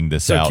Marks tweeting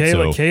this out.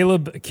 Caleb,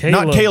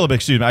 not Caleb,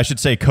 excuse me. I should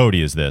say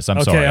Cody is this.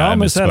 I'm sorry. Okay, I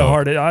almost had a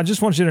heart attack. I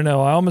just want you to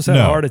know, I almost had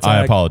a heart attack.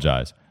 I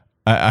apologize.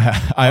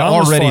 I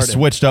already farted.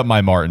 switched up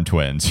my Martin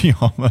twins.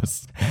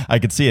 I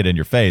could see it in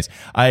your face.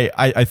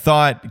 I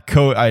thought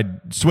I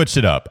switched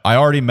it up. I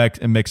already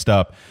mixed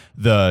up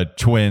the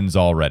twins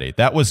already.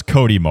 That was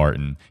Cody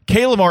Martin.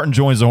 Caleb Martin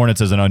joins the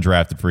Hornets as an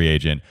undrafted free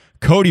agent.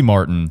 Cody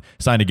Martin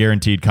signed a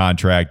guaranteed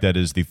contract that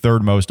is the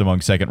third most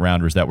among second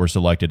rounders that were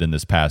selected in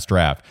this past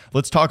draft.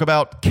 Let's talk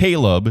about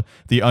Caleb,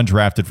 the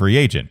undrafted free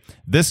agent.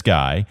 This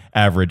guy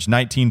averaged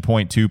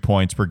 19.2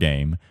 points per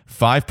game,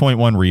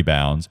 5.1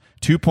 rebounds,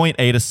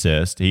 2.8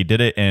 assists. He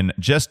did it in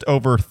just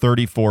over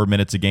 34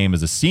 minutes a game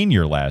as a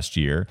senior last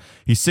year.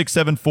 He's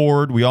 6'7"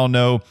 forward. We all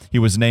know he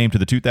was named to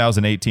the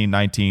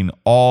 2018-19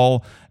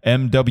 All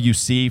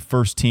MWC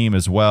first team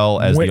as well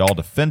as the All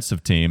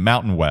Defensive Team,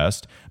 Mountain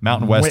West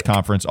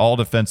Conference All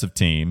Defensive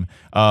Team.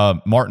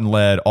 Martin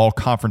led all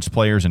conference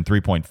players in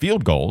three-point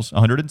field goals,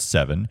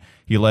 107.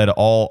 He led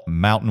all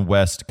Mountain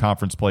West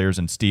Conference players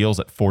in steals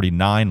at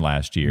 49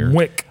 last year.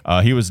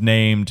 He was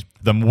named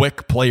the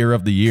MWIC Player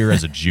of the Year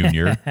as a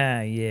junior.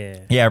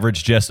 Yeah. He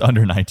averaged just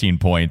under 19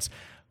 points,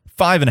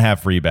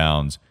 5.5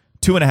 rebounds,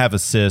 2.5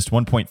 assists,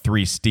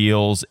 1.3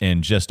 steals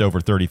in just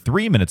over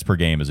 33 minutes per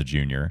game as a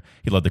junior.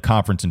 He led the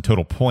conference in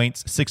total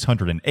points,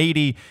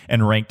 680,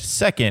 and ranked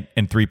second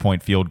in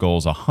three-point field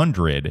goals,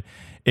 100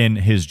 in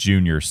his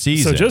junior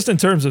season. So just in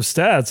terms of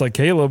stats, like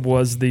Caleb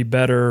was the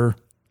better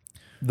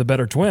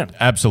twin.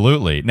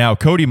 Absolutely. Now,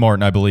 Cody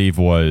Martin, I believe,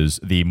 was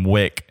the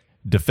MWIC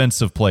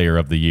Defensive Player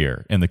of the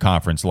Year in the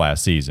conference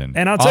last season.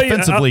 And I'll tell you,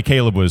 offensively,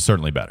 Caleb was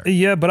certainly better.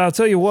 Yeah, but I'll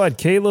tell you what,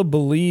 Caleb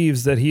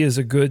believes that he is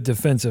a good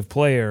defensive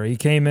player. He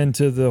came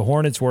into the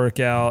Hornets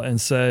workout and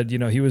said,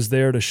 he was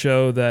there to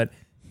show that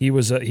he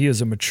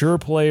is a mature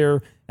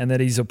player and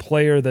that he's a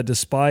player that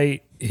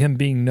despite him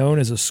being known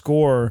as a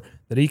scorer,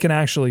 that he can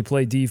actually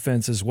play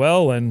defense as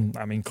well. And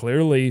I mean,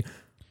 clearly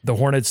the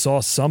Hornets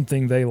saw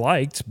something they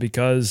liked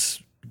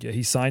because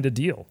he signed a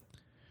deal.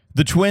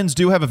 The Twins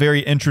do have a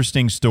very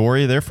interesting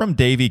story. They're from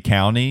Davie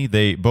County.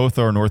 They both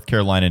are North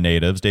Carolina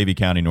natives, Davie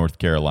County, North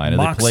Carolina.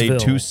 Moxville. They played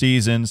 2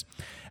 seasons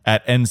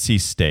at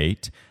NC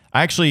State.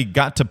 I actually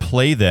got to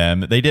play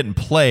them. They didn't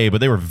play,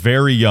 but they were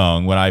very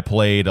young when I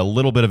played a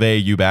little bit of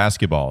AAU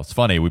basketball. It's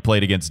funny. We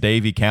played against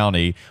Davie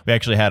County. We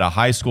actually had a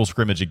high school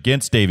scrimmage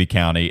against Davie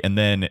County, and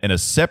then in a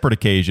separate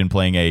occasion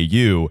playing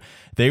AAU,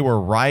 they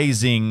were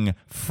rising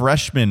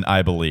freshmen,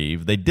 I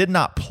believe. They did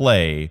not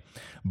play,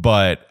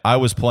 but I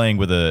was playing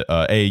with a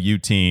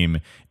AAU team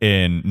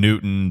in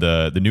Newton,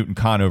 the Newton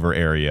Conover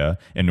area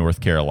in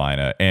North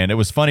Carolina, and it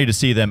was funny to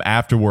see them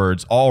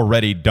afterwards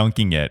already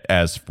dunking it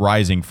as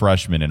rising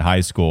freshmen in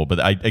high school.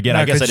 But I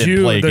guess I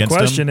didn't play against them. The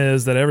question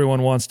is that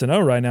everyone wants to know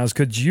right now is,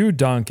 could you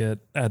dunk it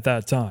at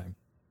that time?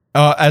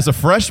 As a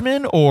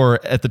freshman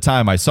or at the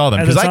time I saw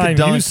them? Because I could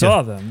dunk. You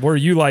saw them. Were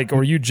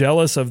you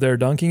jealous of their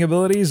dunking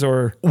abilities,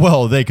 or?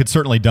 Well, they could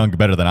certainly dunk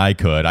better than I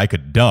could. I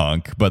could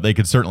dunk, but they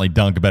could certainly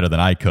dunk better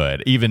than I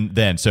could even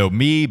then. So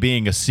me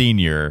being a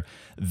senior,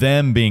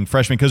 them being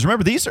freshmen, because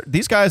remember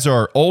these guys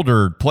are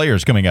older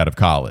players coming out of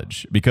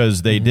college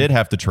because they did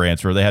have to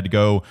transfer. They had to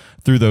go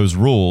through those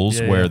rules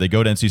where they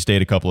go to NC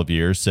State a couple of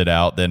years, sit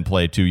out, then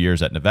play 2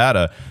 years at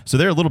Nevada. So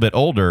they're a little bit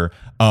older.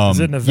 Is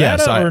it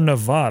Nevada or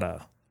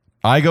Nevada?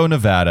 I go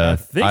Nevada. I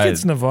think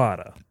it's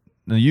Nevada.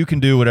 You can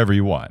do whatever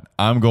you want.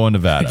 I'm going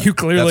Nevada. You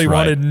clearly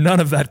wanted none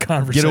of that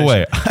conversation. Get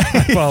away.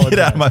 Get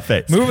out of my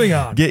face. Moving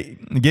on.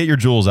 Get your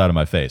jewels out of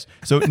my face.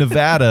 So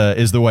Nevada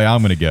is the way I'm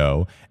going to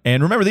go.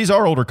 And remember, these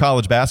are older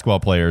college basketball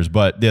players,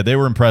 but they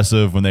were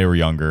impressive when they were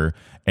younger.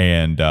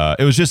 And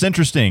it was just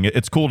interesting.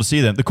 It's cool to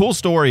see them. The cool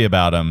story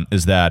about them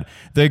is that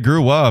they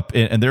grew up,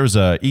 and there was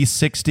a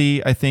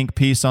E60, I think,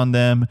 piece on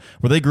them,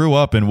 where they grew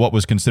up in what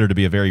was considered to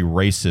be a very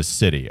racist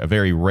city, a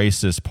very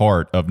racist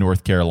part of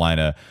North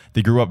Carolina.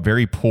 They grew up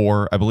very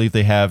poor. I believe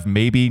they have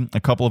maybe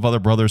a couple of other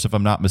brothers, if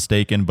I'm not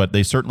mistaken, but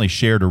they certainly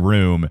shared a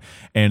room.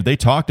 And they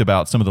talked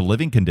about some of the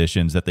living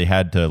conditions that they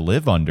had to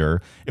live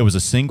under. It was a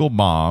single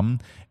mom,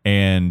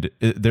 and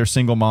their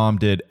single mom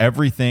did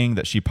everything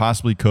that she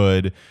possibly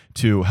could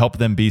to help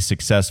them be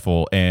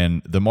successful.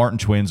 And the Martin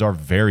twins are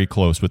very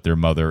close with their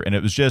mother. And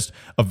it was just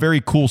a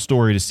very cool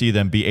story to see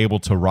them be able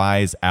to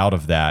rise out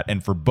of that.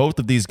 And for both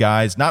of these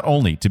guys, not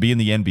only to be in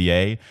the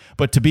NBA,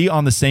 but to be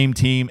on the same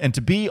team and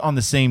to be on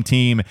the same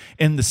team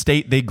in the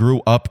state they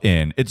grew up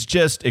in. It's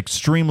just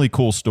extremely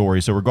cool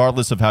story. So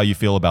regardless of how you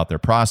feel about their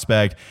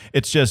prospect,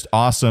 it's just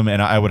awesome.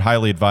 And I would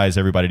highly advise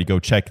everybody to go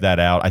check that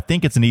out. I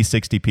think it's an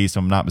E60 piece, if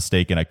I'm not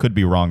mistaken. I could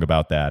be wrong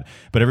about that.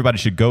 But everybody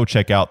should go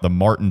check out the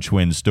Martin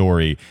twins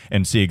story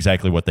and see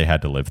exactly what they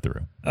had to live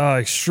through.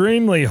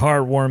 Extremely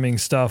heartwarming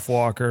stuff,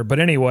 Walker. But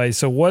anyway,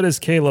 so what is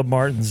Caleb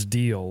Martin's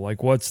deal?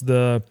 Like, what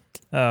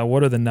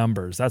are the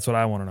numbers? That's what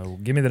I want to know.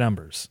 Give me the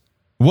numbers.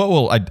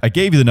 Well, I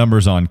gave you the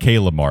numbers on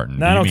Caleb Martin.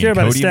 No, I don't care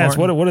about his stats.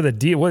 Martin? What are the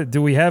deal? What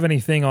do we have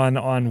anything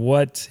on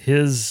what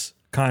his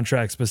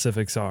contract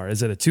specifics are?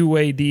 Is it a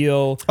two-way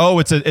deal? Oh,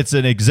 it's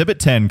an Exhibit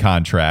 10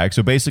 contract.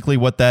 So basically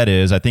what that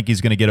is, I think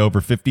he's going to get over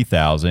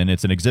 $50,000.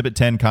 It's an Exhibit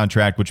 10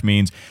 contract, which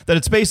means that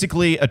it's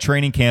basically a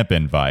training camp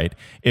invite.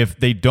 If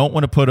they don't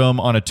want to put him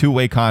on a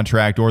two-way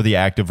contract or the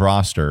active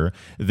roster,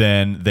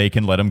 then they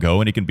can let him go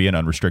and he can be an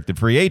unrestricted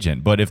free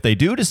agent. But if they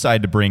do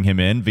decide to bring him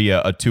in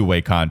via a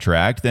two-way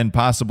contract, then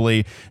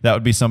possibly that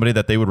would be somebody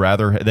that they would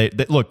rather...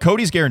 Look,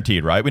 Cody's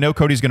guaranteed, right? We know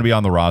Cody's going to be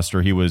on the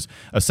roster. He was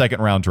a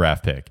second-round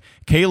draft pick.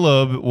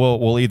 Caleb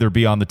will either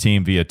be on the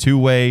team via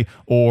two-way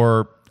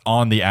or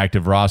on the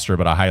active roster,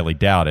 but I highly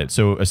doubt it.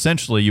 So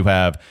essentially you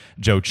have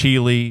Joe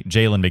Cheeley,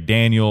 Jalen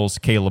McDaniels,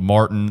 Caleb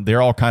Martin.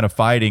 They're all kind of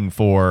fighting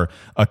for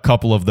a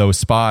couple of those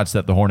spots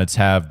that the Hornets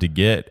have to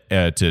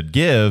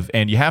give,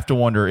 and you have to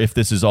wonder if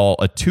this is all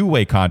a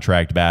two-way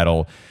contract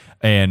battle.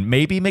 And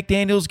maybe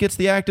McDaniels gets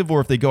the active,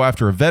 or if they go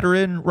after a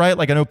veteran, right?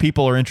 Like I know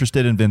people are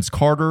interested in Vince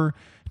Carter,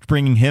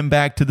 bringing him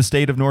back to the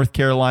state of North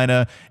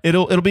Carolina.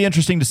 It'll be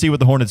interesting to see what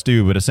the Hornets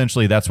do, but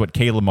essentially that's what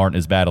Caleb Martin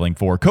is battling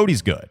for.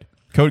 Cody's good.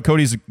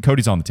 Cody's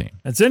on the team.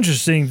 It's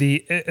interesting,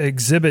 the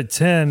Exhibit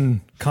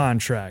 10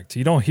 contract.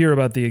 You don't hear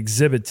about the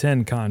Exhibit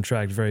 10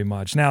 contract very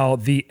much. Now,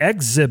 the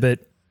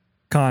Exhibit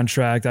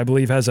contract, I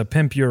believe, has a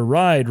Pimp Your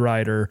Ride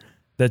rider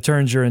that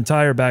turns your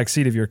entire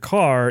backseat of your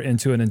car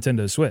into a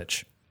Nintendo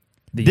Switch.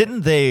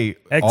 Didn't they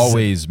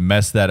always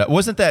mess that up?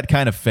 Wasn't that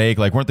kind of fake?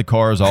 Like, weren't the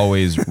cars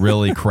always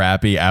really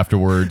crappy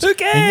afterwards? Who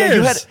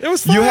cares? It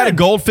was fun. You had a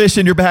goldfish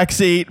in your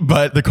backseat,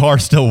 but the car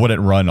still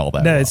wouldn't run all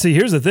that well. See,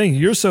 here's the thing.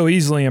 You're so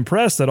easily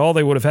impressed that all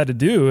they would have had to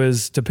do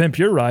is to Pimp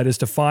Your Ride is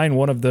to find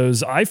one of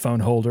those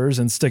iPhone holders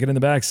and stick it in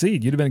the back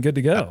seat. You'd have been good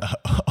to go.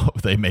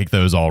 They make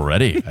those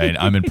already.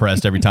 I'm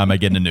impressed every time I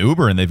get in an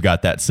Uber and they've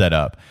got that set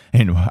up.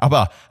 And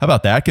how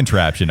about that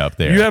contraption up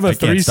there? You have I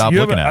can't stop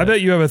looking at it. I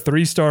bet you have a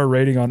 3-star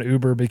rating on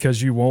Uber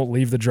because you won't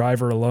leave the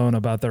driver alone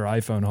about their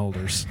iPhone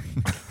holders.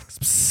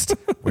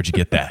 Where'd you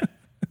get that?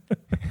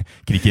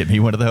 Can you get me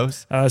one of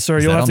those? Sir,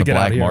 you'll have to get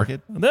out here. Market?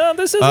 No,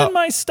 this isn't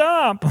my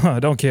stop. I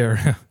don't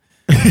care.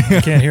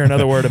 I can't hear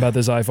another word about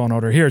this iPhone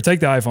holder. Here, take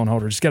the iPhone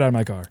holder. Just get out of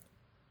my car.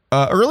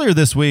 Earlier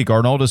this week,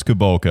 Arnaldus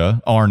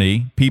Kubolka,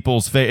 Arnie,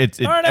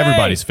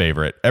 everybody's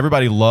favorite.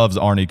 Everybody loves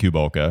Arnie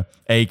Kubolka,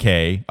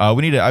 AK.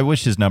 I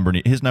wish his number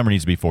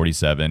needs to be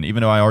 47, even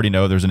though I already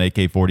know there's an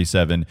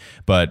AK-47,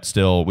 but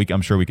still,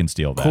 I'm sure we can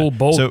steal that. Cool,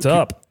 bolt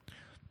up.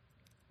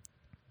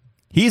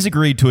 He's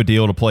agreed to a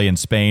deal to play in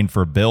Spain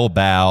for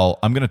Bilbao.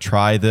 I'm going to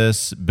try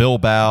this.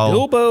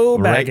 Bilbao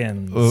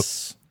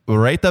Baggins.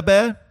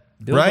 Uretabe?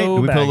 Right?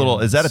 Bilbo We put a little.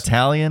 Baggins. Is that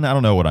Italian? I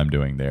don't know what I'm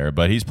doing there,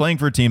 but he's playing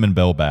for a team in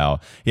Bilbao.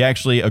 He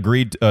actually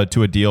agreed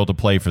to a deal to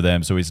play for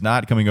them, so he's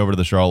not coming over to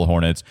the Charlotte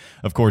Hornets.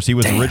 Of course, he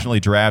was originally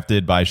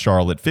drafted by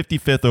Charlotte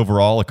 55th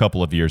overall a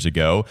couple of years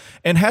ago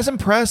and has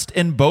impressed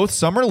in both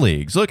summer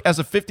leagues. Look, as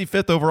a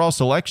 55th overall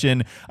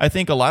selection, I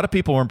think a lot of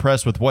people were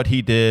impressed with what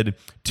he did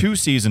 2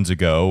 seasons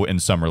ago in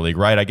summer league,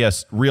 right? I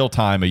guess real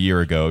time a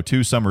year ago,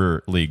 2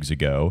 summer leagues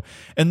ago.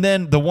 And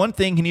then the one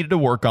thing he needed to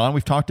work on,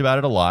 we've talked about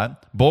it a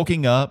lot,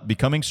 bulking up,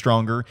 becoming stronger.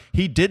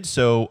 He did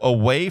so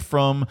away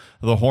from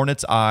the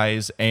Hornets'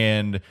 eyes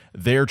and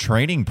their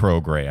training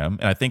program,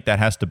 and I think that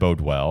has to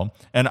bode well.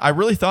 And I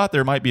really thought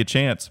there might be a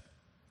chance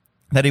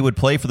that he would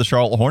play for the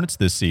Charlotte Hornets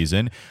this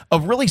season. A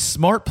really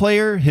smart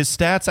player. His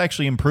stats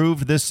actually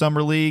improved this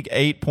summer league,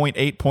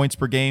 8.8 points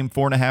per game,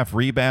 4.5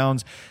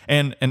 rebounds,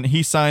 and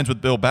he signs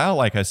with Bilbao,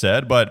 like I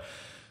said, but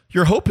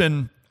you're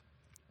hoping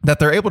that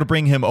they're able to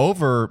bring him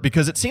over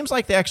because it seems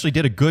like they actually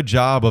did a good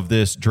job of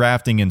this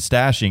drafting and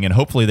stashing, and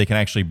hopefully they can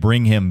actually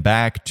bring him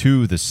back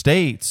to the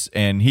States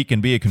and he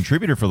can be a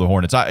contributor for the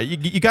Hornets.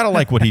 You got to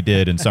like what he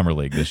did in Summer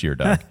League this year,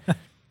 Doug.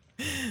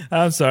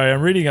 I'm sorry.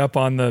 I'm reading up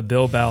on the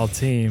Bilbao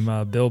team.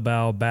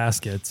 Bilbao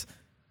Baskets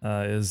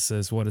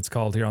is what it's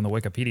called here on the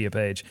Wikipedia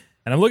page.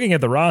 And I'm looking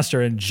at the roster,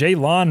 and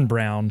Jalen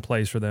Brown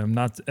plays for them.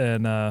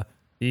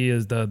 He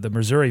is the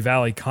Missouri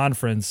Valley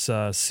Conference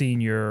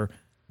senior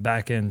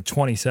back in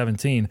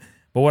 2017.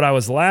 But what I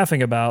was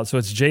laughing about, so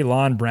it's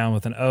Jalen Brown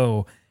with an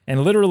O,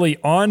 and literally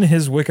on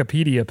his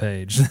Wikipedia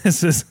page,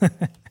 this is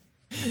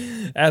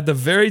at the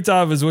very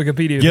top of his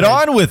Wikipedia page. Get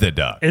on with it,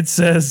 Doug. It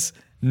says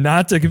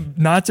not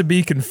to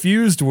be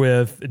confused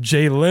with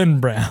Jaylen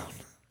Brown.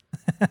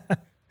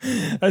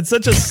 It's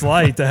such a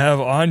slight to have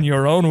on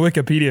your own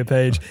Wikipedia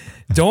page.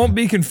 Don't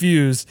be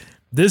confused.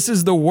 This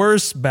is the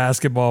worst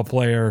basketball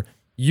player.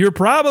 You're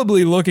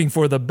probably looking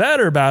for the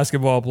better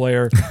basketball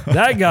player.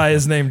 That guy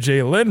is named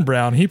Jaylen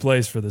Brown. He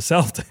plays for the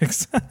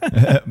Celtics.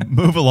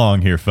 Move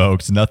along here,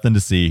 folks. Nothing to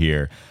see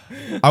here.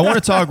 I want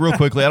to talk real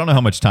quickly. I don't know how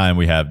much time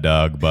we have,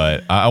 Doug,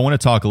 but I want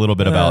to talk a little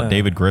bit about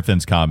David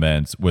Griffin's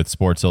comments with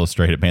Sports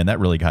Illustrated. Man, that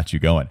really got you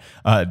going.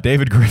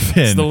 David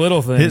Griffin. It's the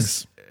little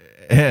things.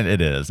 And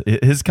it is.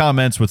 His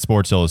comments with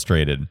Sports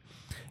Illustrated.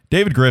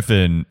 David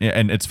Griffin,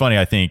 and it's funny,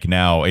 I think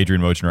now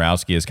Adrian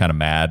Wojnarowski is kind of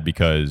mad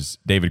because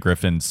David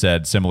Griffin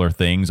said similar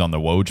things on the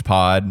Woj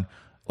pod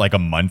like a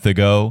month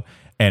ago,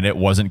 and it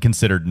wasn't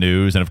considered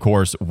news. And of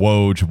course,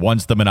 Woj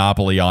wants the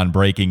monopoly on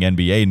breaking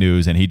NBA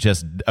news, and he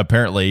just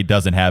apparently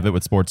doesn't have it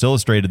with Sports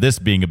Illustrated, this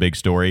being a big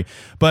story.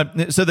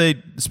 But so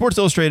Sports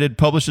Illustrated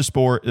published a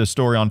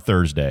story on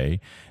Thursday.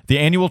 The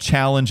annual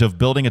challenge of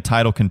building a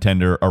title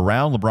contender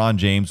around LeBron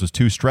James was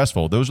too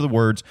stressful. Those are the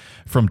words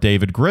from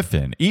David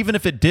Griffin, even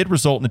if it did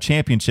result in a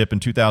championship in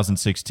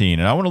 2016.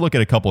 And I want to look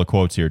at a couple of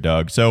quotes here,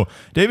 Doug. So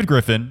David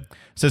Griffin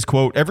says,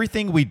 quote,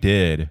 "Everything we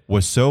did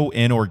was so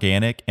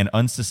inorganic and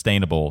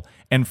unsustainable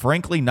and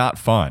frankly not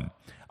fun.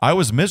 I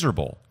was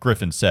miserable,"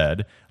 Griffin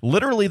said.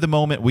 "Literally the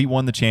moment we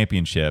won the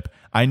championship,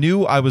 I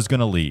knew I was going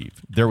to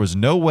leave. There was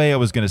no way I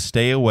was going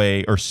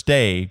to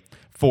stay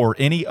for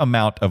any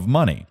amount of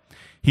money."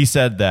 He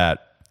said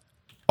that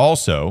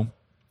also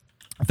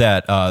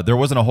that there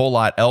wasn't a whole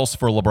lot else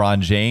for LeBron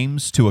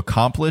James to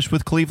accomplish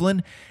with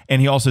Cleveland.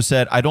 And he also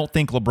said, "I don't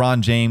think LeBron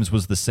James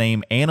was the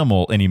same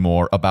animal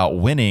anymore about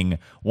winning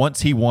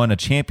once he won a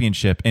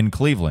championship in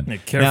Cleveland." Yeah,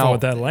 careful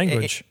with that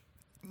language.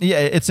 Yeah,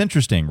 it's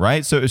interesting,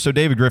 right? So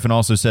David Griffin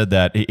also said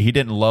that he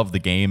didn't love the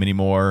game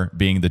anymore,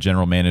 being the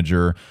general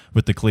manager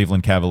with the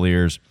Cleveland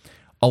Cavaliers.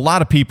 A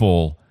lot of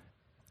people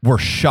were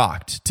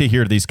shocked to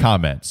hear these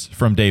comments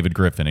from David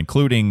Griffin,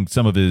 including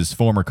some of his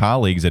former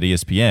colleagues at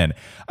ESPN.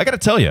 I got to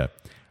tell you,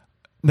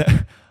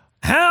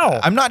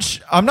 how? I'm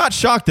not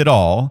shocked at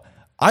all.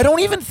 I don't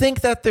even think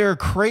that they're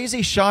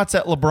crazy shots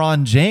at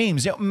LeBron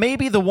James. You know,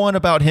 maybe the one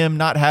about him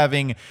not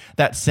having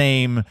that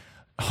same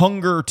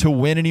hunger to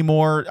win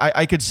anymore.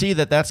 I could see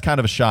that that's kind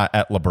of a shot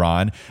at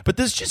LeBron, but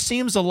this just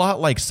seems a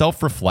lot like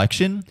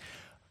self-reflection.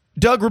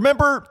 Doug,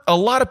 remember a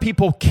lot of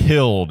people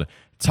killed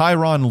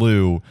Tyronn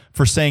Lue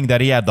for saying that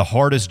he had the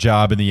hardest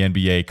job in the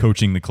NBA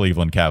coaching the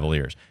Cleveland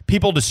Cavaliers.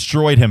 People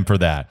destroyed him for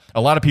that.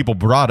 A lot of people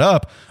brought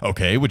up,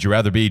 okay, would you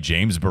rather be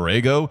James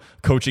Borrego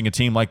coaching a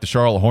team like the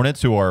Charlotte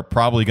Hornets, who are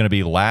probably going to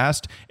be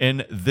last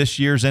in this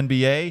year's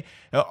NBA?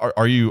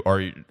 Are you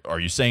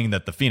saying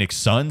that the Phoenix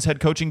Suns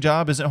head coaching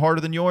job isn't harder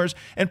than yours?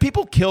 And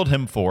people killed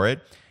him for it.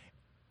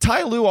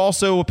 Ty Lue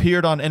also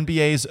appeared on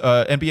NBA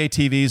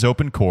TV's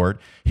Open Court.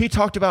 He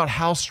talked about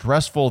how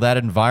stressful that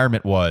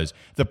environment was,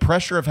 the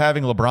pressure of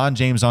having LeBron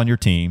James on your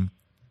team,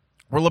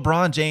 where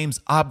LeBron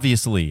James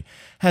obviously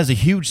has a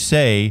huge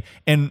say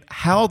in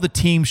how the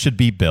team should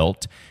be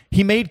built.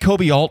 He made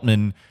Kobe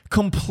Altman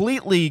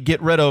completely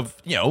get rid of,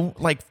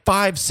 like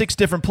 5-6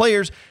 different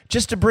players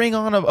just to bring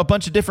on a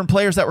bunch of different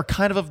players that were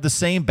kind of the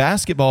same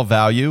basketball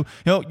value.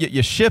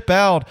 You ship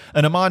out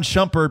an Iman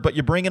Shumpert, but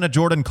you bring in a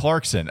Jordan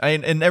Clarkson.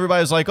 And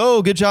everybody was like,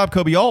 oh, good job,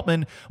 Kobe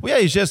Altman. Well,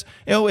 yeah, he's just,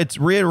 it's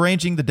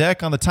rearranging the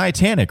deck on the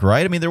Titanic,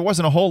 right? I mean, there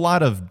wasn't a whole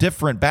lot of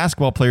different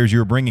basketball players you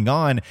were bringing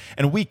on,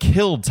 and we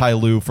killed Ty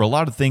Lue for a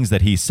lot of things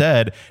that he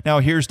said. Now,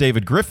 here's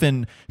David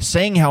Griffin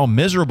saying how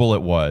miserable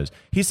it was.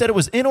 He said it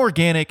was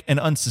inorganic and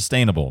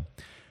unsustainable.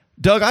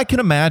 Doug, I can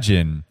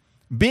imagine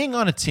being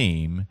on a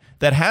team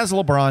that has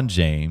LeBron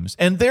James,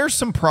 and there's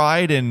some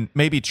pride in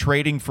maybe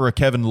trading for a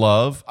Kevin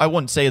Love. I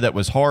wouldn't say that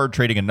was hard,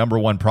 trading a number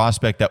one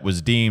prospect that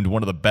was deemed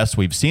one of the best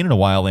we've seen in a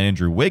while,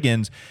 Andrew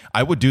Wiggins.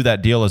 I would do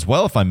that deal as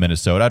well if I'm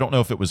Minnesota. I don't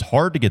know if it was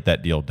hard to get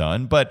that deal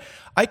done, but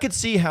I could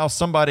see how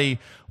somebody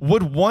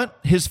would want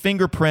his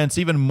fingerprints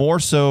even more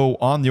so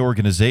on the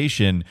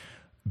organization,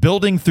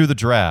 building through the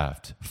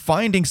draft,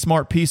 finding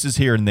smart pieces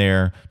here and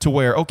there to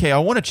where, okay, I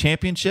won a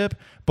championship,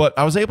 but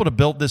I was able to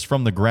build this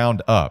from the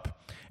ground up.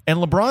 And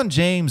LeBron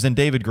James and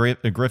David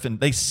Griffin,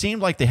 they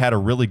seemed like they had a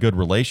really good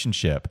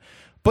relationship.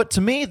 But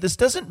to me, this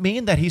doesn't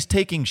mean that he's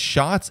taking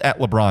shots at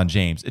LeBron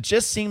James. It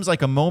just seems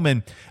like a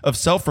moment of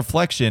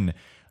self-reflection,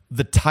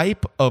 the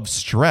type of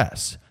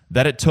stress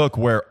that it took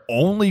where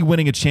only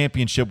winning a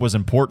championship was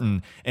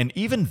important. And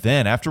even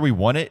then, after we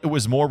won it, it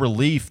was more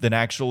relief than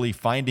actually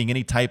finding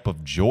any type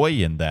of joy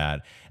in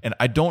that. And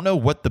I don't know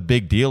what the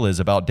big deal is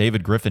about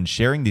David Griffin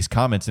sharing these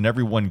comments and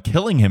everyone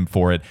killing him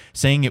for it,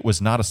 saying it was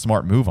not a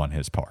smart move on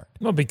his part.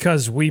 Well,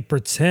 because we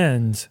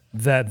pretend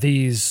that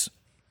these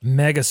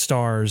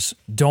megastars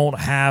don't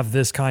have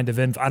this kind of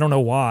I don't know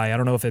why. I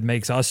don't know if it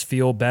makes us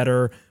feel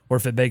better, or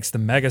if it makes the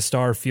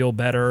megastar feel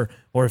better,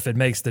 or if it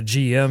makes the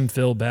GM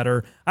feel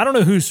better. I don't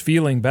know who's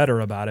feeling better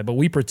about it, but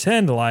we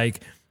pretend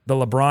like the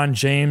LeBron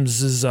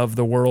Jameses of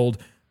the world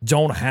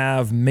don't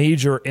have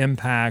major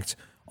impact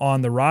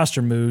on the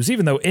roster moves,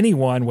 even though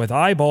anyone with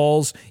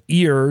eyeballs,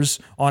 ears,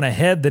 on a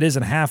head that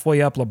isn't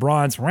halfway up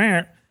LeBron's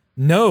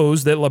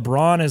knows that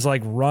LeBron is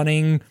like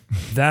running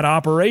that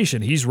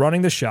operation. He's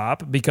running the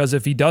shop, because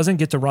if he doesn't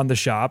get to run the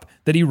shop,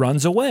 that he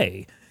runs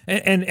away.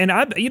 And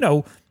I,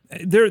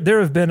 there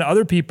have been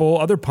other people,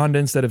 other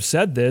pundits that have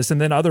said this,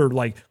 and then other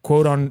like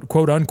quote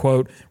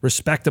unquote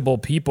respectable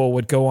people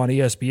would go on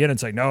ESPN and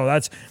say, no,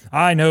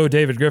 I know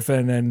David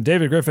Griffin, and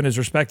David Griffin is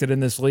respected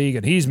in this league,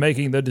 and he's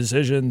making the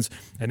decisions,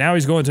 and now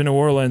he's going to New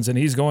Orleans and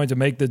he's going to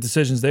make the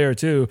decisions there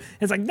too.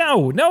 And it's like,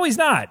 no, he's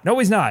not.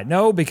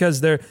 No,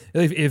 because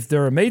if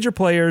there are major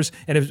players,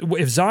 and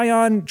if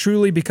Zion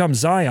truly becomes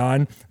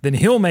Zion, then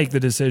he'll make the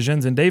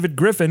decisions, and David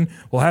Griffin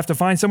will have to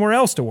find somewhere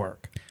else to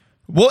work.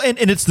 Well, and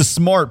it's the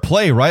smart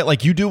play, right?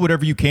 Like, you do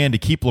whatever you can to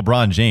keep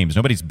LeBron James.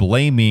 Nobody's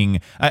blaming.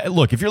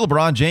 Look, if you're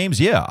LeBron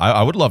James, yeah,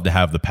 I would love to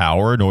have the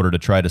power in order to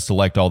try to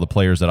select all the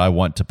players that I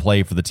want to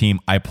play for the team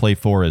I play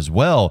for as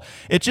well.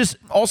 It's just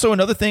also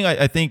another thing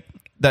I think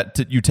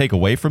that you take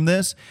away from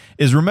this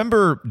is,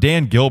 remember,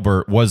 Dan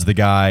Gilbert was the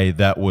guy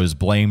that was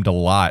blamed a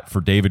lot for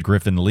David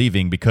Griffin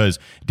leaving because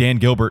Dan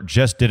Gilbert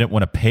just didn't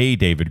want to pay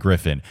David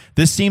Griffin.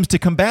 This seems to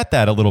combat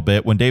that a little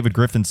bit when David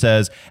Griffin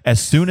says,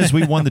 as soon as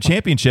we won the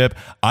championship,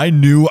 I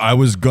knew I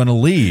was going to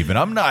leave. And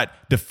I'm not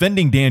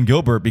defending Dan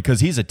Gilbert because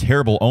he's a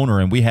terrible owner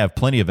and we have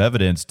plenty of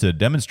evidence to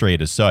demonstrate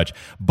as such.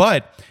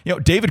 But,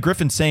 David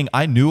Griffin saying,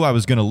 I knew I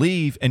was going to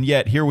leave, and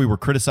yet here we were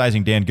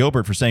criticizing Dan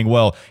Gilbert for saying,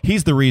 well,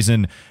 he's the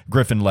reason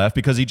Griffin left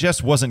because he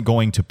just wasn't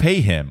going to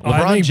pay him. LeBron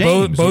I think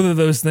James, both of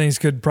those things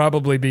could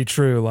probably be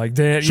true. Like,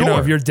 Dan, sure.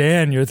 If you're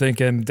Dan, you're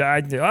thinking,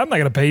 I'm not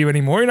going to pay you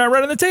anymore. You're not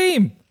running the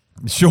team.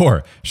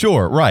 Sure,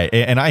 right.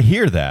 And I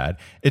hear that.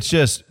 It's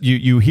just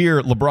you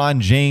hear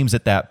LeBron James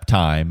at that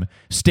time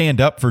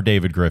stand up for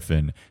David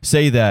Griffin,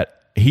 say that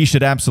he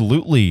should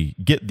absolutely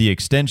get the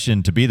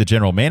extension to be the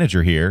general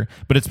manager here,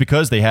 but it's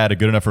because they had a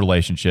good enough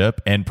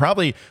relationship. And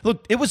probably,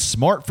 look, it was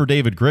smart for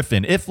David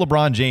Griffin if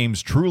LeBron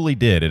James truly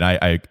did, and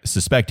I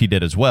suspect he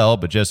did as well,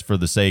 but just for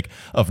the sake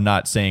of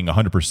not saying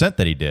 100%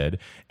 that he did,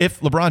 if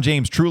LeBron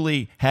James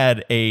truly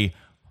had a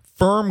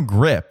firm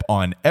grip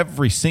on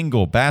every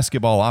single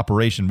basketball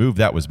operation move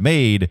that was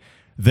made,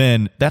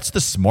 then that's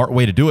the smart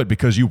way to do it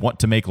because you want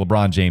to make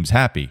LeBron James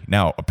happy.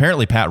 Now,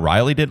 apparently Pat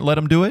Riley didn't let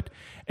him do it,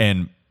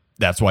 and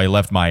that's why he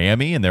left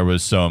Miami, and there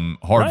was some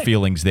hard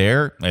feelings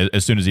there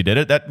as soon as he did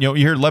it. That you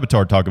hear Le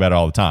Batard talk about it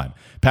all the time.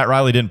 Pat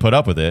Riley didn't put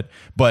up with it,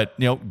 but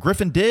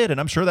Griffin did, and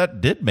I'm sure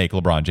that did make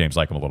LeBron James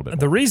like him a little bit more.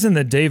 The reason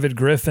that David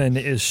Griffin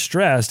is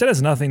stressed, it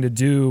has nothing to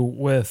do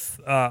with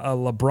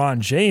LeBron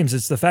James.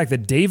 It's the fact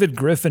that David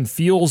Griffin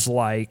feels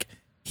like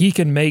he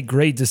can make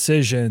great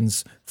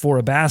decisions for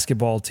a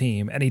basketball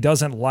team, and he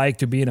doesn't like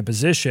to be in a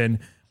position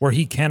where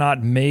he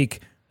cannot make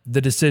the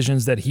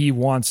decisions that he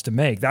wants to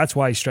make. That's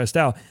why he's stressed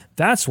out.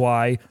 That's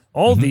why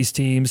all these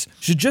teams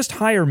should just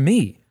hire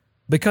me,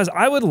 because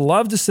I would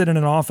love to sit in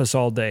an office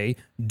all day,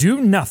 do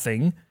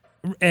nothing,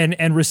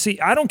 and receive.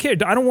 I don't care.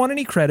 I don't want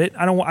any credit.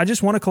 I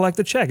just want to collect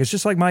the check. It's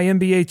just like my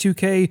NBA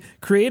 2K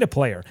create a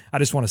player. I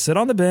just want to sit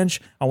on the bench.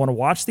 I want to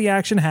watch the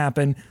action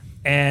happen.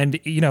 And,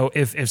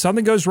 if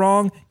something goes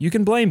wrong, you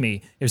can blame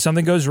me. If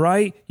something goes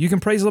right, you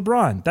can praise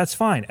LeBron. That's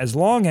fine, as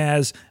long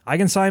as I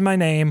can sign my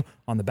name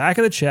on the back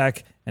of the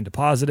check and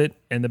deposit it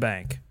in the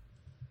bank.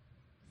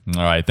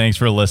 All right. Thanks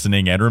for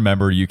listening. And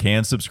remember, you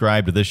can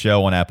subscribe to this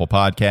show on Apple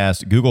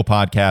Podcasts, Google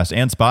Podcasts,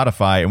 and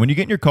Spotify. And when you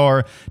get in your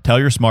car, tell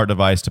your smart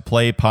device to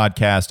play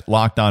podcast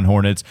Locked On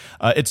Hornets.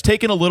 It's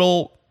taken a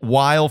little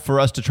while for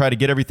us to try to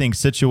get everything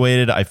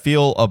situated. I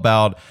feel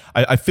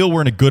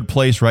we're in a good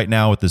place right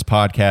now with this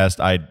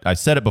podcast. I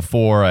said it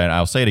before, and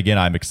I'll say it again.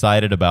 I'm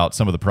excited about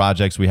some of the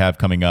projects we have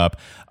coming up.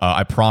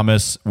 I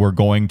promise we're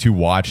going to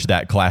watch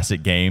that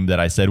classic game that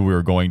I said we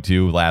were going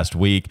to last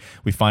week.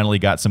 We finally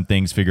got some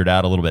things figured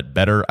out a little bit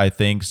better, I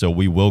think, so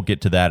we will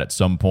get to that at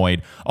some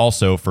point.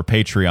 Also, for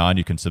Patreon,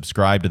 you can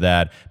subscribe to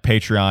that,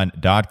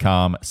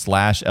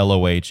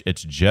 patreon.com/LOH.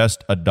 It's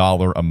just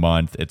 $1 a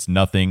month. It's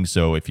nothing,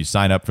 so if you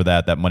sign up for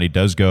that money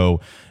does go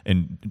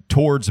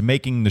towards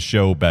making the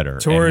show better.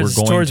 Towards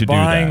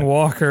buying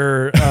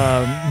Walker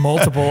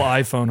multiple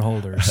iPhone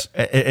holders.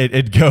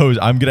 It goes.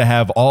 I'm going to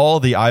have all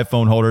the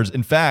iPhone holders.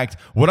 In fact,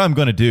 what I'm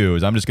going to do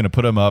is I'm just going to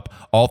put them up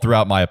all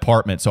throughout my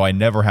apartment so I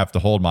never have to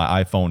hold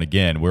my iPhone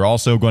again. We're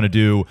also going to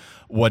do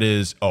what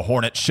is a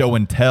Hornet show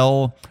and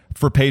tell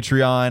for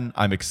Patreon.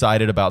 I'm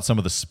excited about some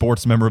of the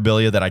sports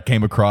memorabilia that I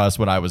came across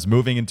when I was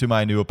moving into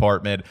my new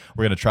apartment.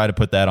 We're going to try to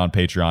put that on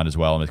Patreon as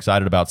well. I'm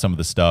excited about some of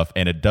the stuff,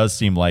 and it does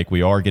seem like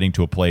we are getting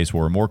to a place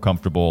where we're more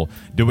comfortable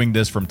doing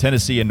this from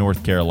Tennessee and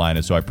North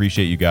Carolina, so I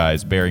appreciate you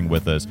guys bearing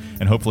with us,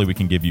 and hopefully we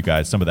can give you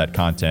guys some of that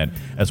content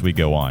as we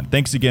go on.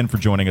 Thanks again for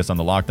joining us on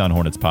the Locked On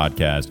Hornets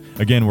podcast.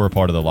 Again, we're a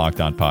part of the Locked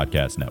On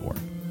Podcast Network.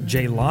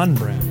 Jaylen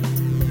Brown.